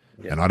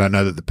 and I don't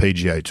know that the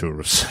PGA Tour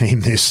have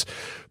seen this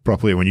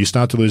properly, when you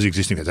start to lose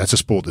existing fans, that's a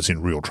sport that's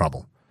in real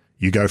trouble.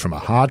 You go from a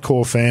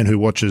hardcore fan who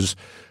watches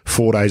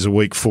 4 days a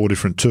week, 4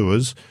 different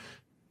tours,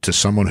 to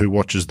someone who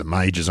watches the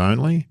majors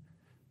only.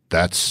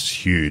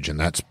 That's huge, and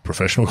that's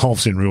professional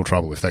golf's in real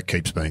trouble if that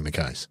keeps being the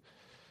case.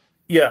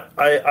 Yeah,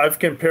 I've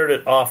compared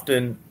it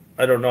often.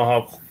 I don't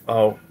know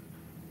how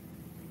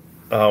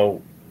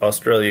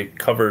Australia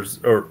covers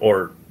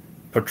or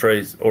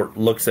portrays or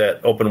looks at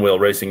open wheel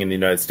racing in the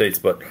United States,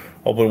 but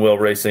open wheel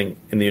racing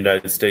in the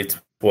United States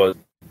was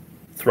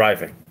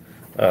thriving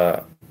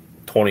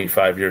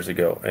 25 years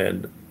ago,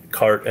 and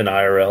kart and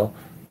IRL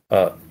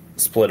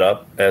split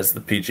up as the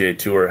PGA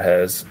Tour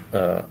has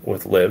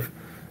with LIV,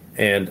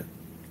 and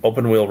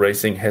open wheel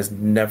racing has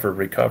never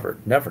recovered,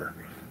 never.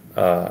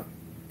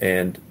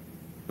 And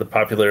the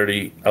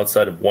popularity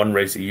outside of one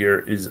race a year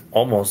is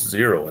almost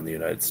zero in the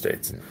United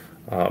States.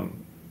 And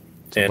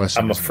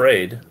I'm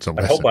afraid,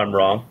 I hope I'm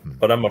wrong,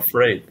 but I'm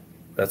afraid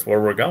that's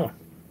where we're going.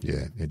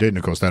 Yeah, indeed. And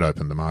of course, that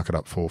opened the market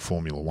up for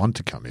Formula One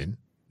to come in.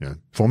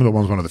 Formula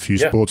One was one of the few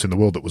sports in the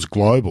world that was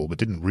global but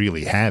didn't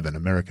really have an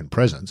American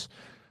presence.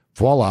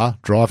 Voila,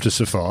 Drive to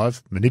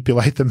Survive,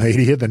 manipulate the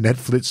media, the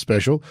Netflix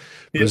special,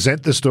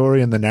 present the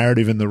story and the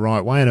narrative in the right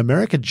way. And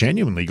America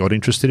genuinely got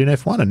interested in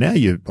F1. And now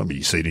you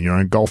see it in your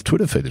own golf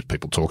Twitter feed. There's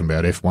people talking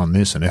about F1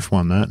 this and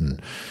F1 that and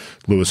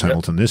Lewis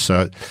Hamilton this.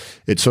 So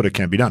it sort of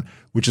can be done,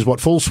 which is what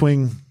Full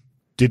Swing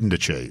didn't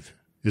achieve,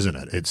 isn't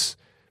it? It's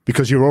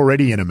because you're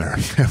already in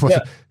America.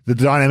 The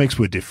dynamics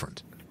were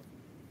different.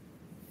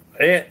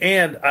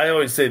 And I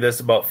always say this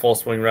about Full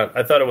Swing Run.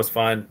 I thought it was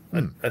fine.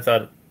 I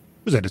thought it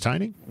was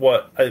entertaining.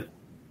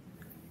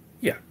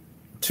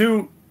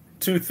 Two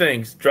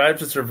things. Drive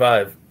to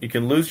Survive. You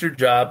can lose your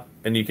job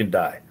and you can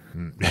die.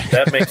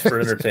 That makes for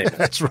entertainment.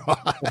 That's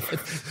right.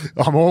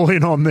 I'm all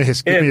in on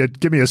this.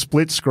 Give me a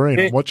split screen.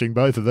 I'm watching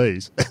both of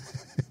these.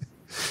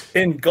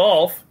 In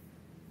golf,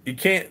 you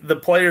can't. The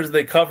players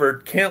they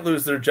covered can't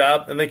lose their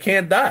job and they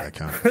can't die. They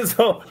can't.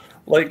 So,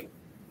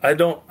 I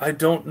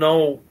don't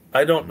know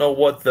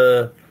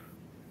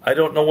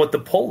what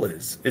the pull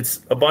is.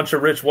 It's a bunch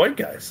of rich white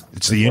guys.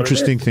 It's the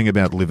interesting thing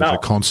about LIV as a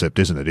concept,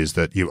 isn't it, is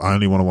that you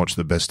only want to watch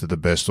the best of the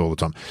best all the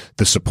time.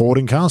 The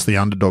supporting cast, the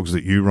underdogs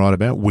that you write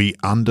about, we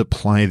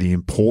underplay the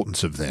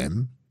importance of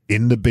them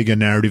in the bigger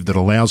narrative that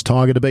allows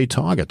Tiger to be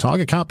Tiger.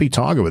 Tiger can't be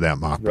Tiger without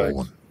Mark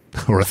Baldwin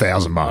or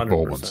 1,000 Mark 100%.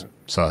 Baldwins.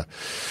 So,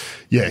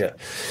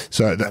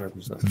 So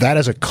that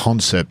as a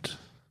concept,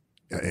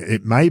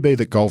 it may be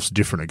that golf's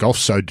different. Golf's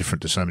so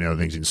different to so many other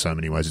things in so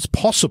many ways. It's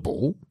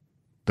possible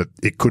that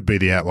it could be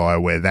the outlier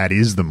where that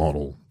is the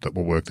model that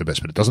will work the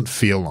best, but it doesn't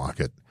feel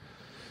like it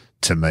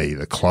to me.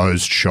 The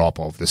closed shop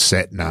of the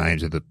set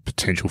names, of the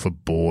potential for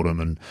boredom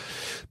and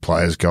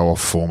players go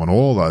off form and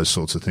all those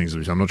sorts of things.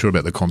 I'm not sure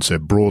about the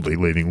concept broadly,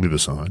 leaving LIV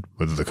aside,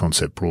 whether the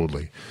concept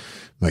broadly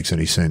makes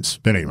any sense.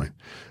 But anyway,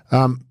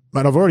 mate,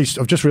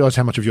 I've just realised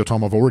how much of your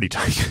time I've already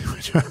taken,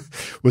 which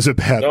was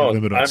about the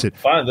limit on it.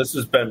 Fine. This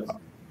has been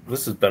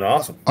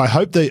awesome. I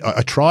hope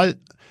I try.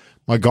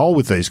 My goal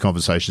with these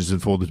conversations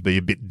is for them to be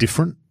a bit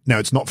different. Now,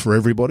 it's not for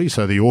everybody,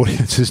 so the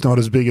audience is not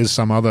as big as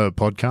some other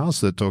podcasts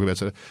that talk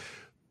about it.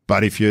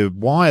 But if you're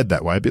wired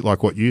that way, a bit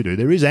like what you do,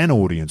 there is an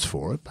audience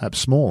for it, perhaps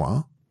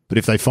smaller. But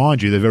if they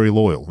find you, they're very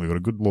loyal. We've got a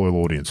good loyal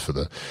audience for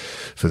the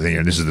thing.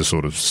 And this is the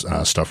sort of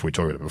stuff we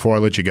talk about. Before I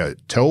let you go,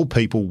 tell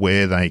people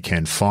where they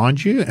can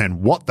find you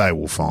and what they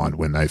will find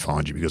when they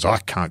find you, because I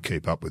can't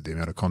keep up with the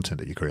amount of content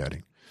that you're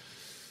creating.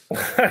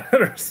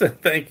 100%.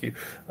 Thank you.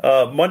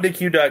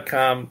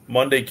 MondayQ.com,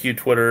 MondayQ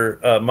Twitter,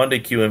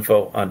 MondayQ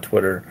Info on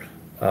Twitter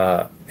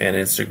and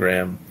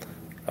Instagram.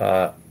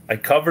 I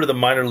cover the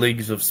minor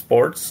leagues of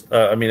sports,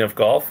 of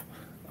golf,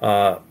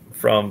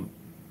 from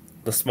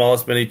the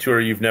smallest mini tour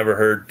you've never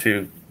heard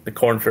to the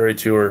Korn Ferry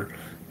Tour,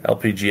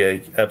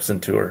 LPGA, Epson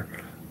Tour.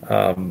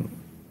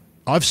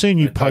 I've seen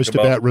you post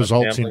about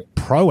results in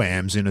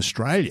pro-ams in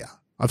Australia.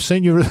 I've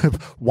seen you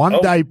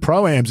one-day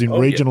pro-ams in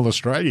regional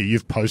Australia.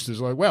 You've posted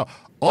like, wow,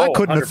 I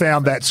couldn't 100%. Have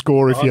found that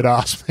score if you'd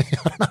asked me.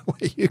 I don't know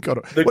where you got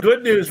it.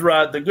 Good news,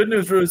 Rod, the good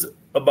news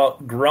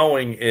about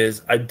growing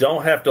is I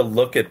don't have to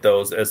look at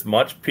those as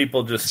much.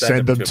 People just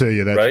send them to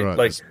you. That's right.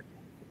 Like,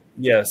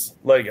 yes.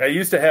 Like I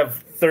used to have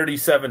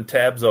 37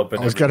 tabs open.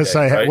 I was going to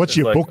say, right? What's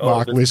your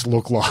bookmark list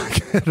look like?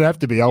 It'd have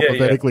to be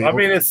alphabetically. Yeah. I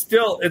mean, it's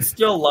still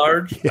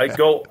large. Yeah.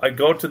 I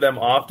go to them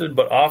often,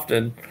 but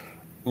often,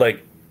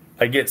 like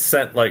I get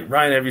sent like,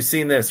 Ryan, have you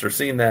seen this or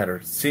seen that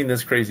or seen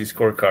this crazy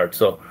scorecard?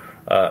 So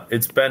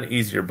it's been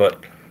easier,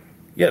 but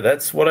yeah,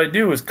 that's what I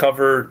do is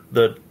cover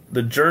the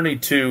journey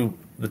to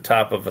the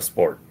top of a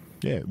sport.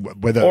 Yeah,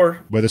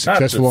 whether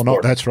successful or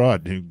not. That's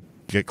right. You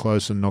get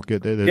close and not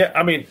get there. Yeah,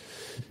 I mean,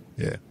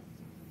 yeah.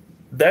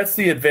 That's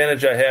the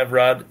advantage I have,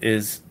 Rod,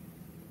 is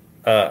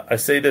I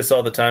say this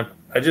all the time.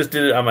 I just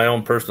did it on my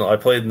own personal. I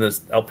played in this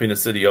Alpena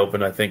City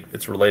Open. I think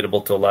it's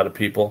relatable to a lot of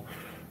people.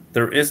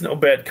 There is no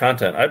bad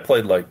content. I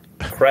played like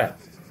crap.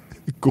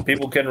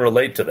 People can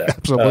relate to that.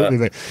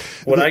 Absolutely.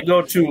 When I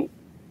go to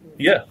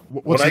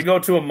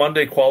a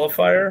Monday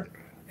qualifier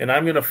and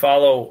I'm going to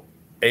follow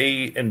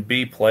A and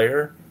B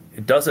player,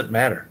 it doesn't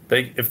matter.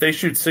 If they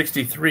shoot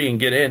 63 and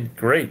get in,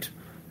 great.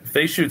 If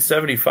they shoot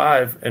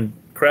 75 and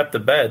crap the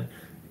bed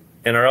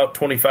and are out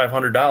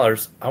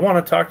 $2,500, I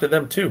want to talk to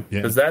them too,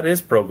 because that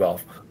is pro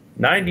golf.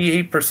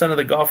 98% of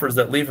the golfers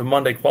that leave a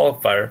Monday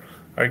qualifier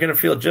are going to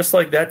feel just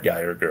like that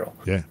guy or girl.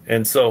 Yeah.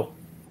 And so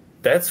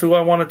that's who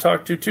I want to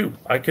talk to too.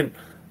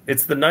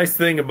 It's the nice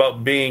thing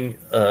about being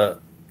the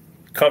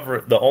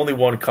only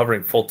one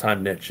covering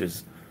full-time niche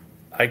is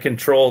I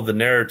control the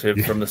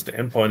narrative from the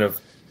standpoint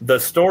of the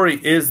story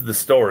is the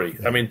story.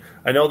 Yeah. I mean,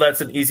 I know that's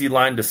an easy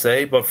line to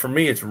say, but for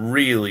me, it's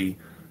really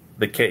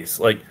the case.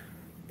 Like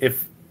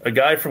if a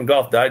guy from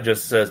Golf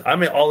Digest says,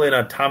 I'm all in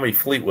on Tommy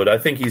Fleetwood, I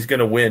think he's going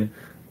to win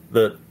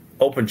the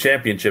Open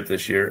Championship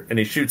this year, and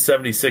he shoots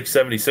 76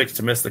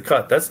 to miss the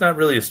cut. That's not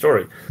really a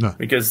story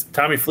because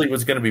Tommy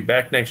Fleetwood's going to be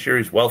back next year.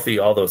 He's wealthy,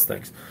 all those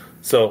things.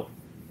 So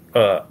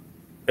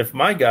if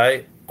my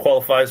guy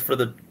qualifies for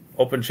the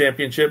Open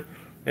Championship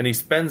and he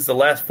spends the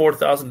last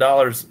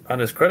 $4,000 on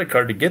his credit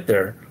card to get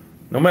there,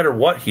 no matter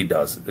what he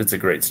does, it's a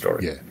great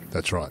story. Yeah,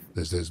 that's right.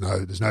 There's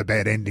no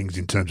bad endings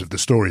in terms of the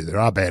story. There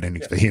are bad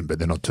endings for him, but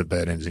they're not too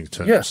bad endings in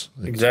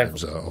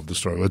terms of the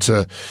story.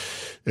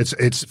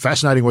 It's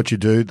fascinating what you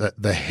do.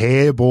 The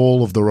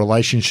hairball of the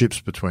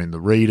relationships between the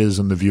readers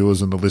and the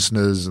viewers and the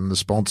listeners and the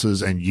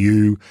sponsors and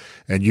you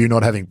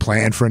not having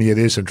planned for any of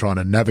this and trying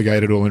to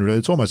navigate it all.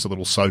 It's almost a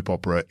little soap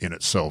opera in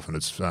itself. And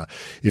it's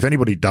if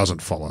anybody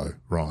doesn't follow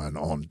Ryan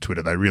on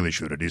Twitter, they really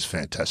should. It is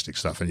fantastic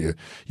stuff. And you're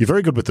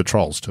very good with the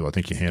trolls too. I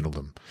think you handle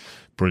them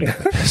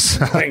brilliantly.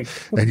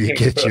 And you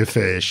get your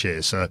fair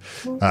share. So,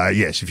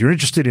 yes, if you're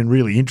interested in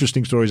really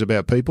interesting stories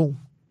about people,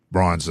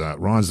 Ryan's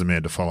the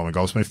man to follow in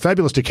golf. It's been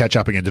fabulous to catch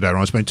up again today,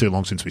 Ryan. It's been too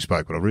long since we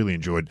spoke, but I really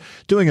enjoyed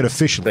doing it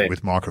officially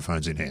with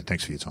microphones in hand.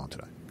 Thanks for your time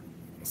today.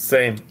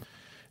 Same.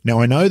 Now,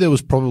 I know there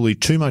was probably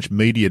too much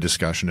media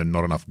discussion and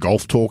not enough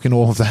golf talk in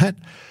all of that,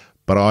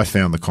 but I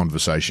found the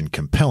conversation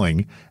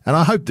compelling, and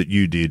I hope that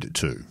you did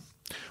too.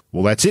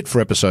 Well, that's it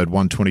for episode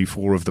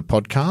 124 of the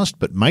podcast,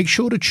 but make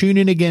sure to tune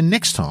in again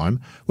next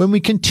time when we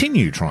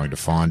continue trying to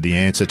find the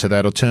answer to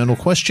that eternal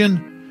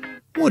question: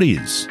 what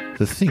is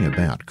the thing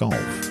about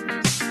golf?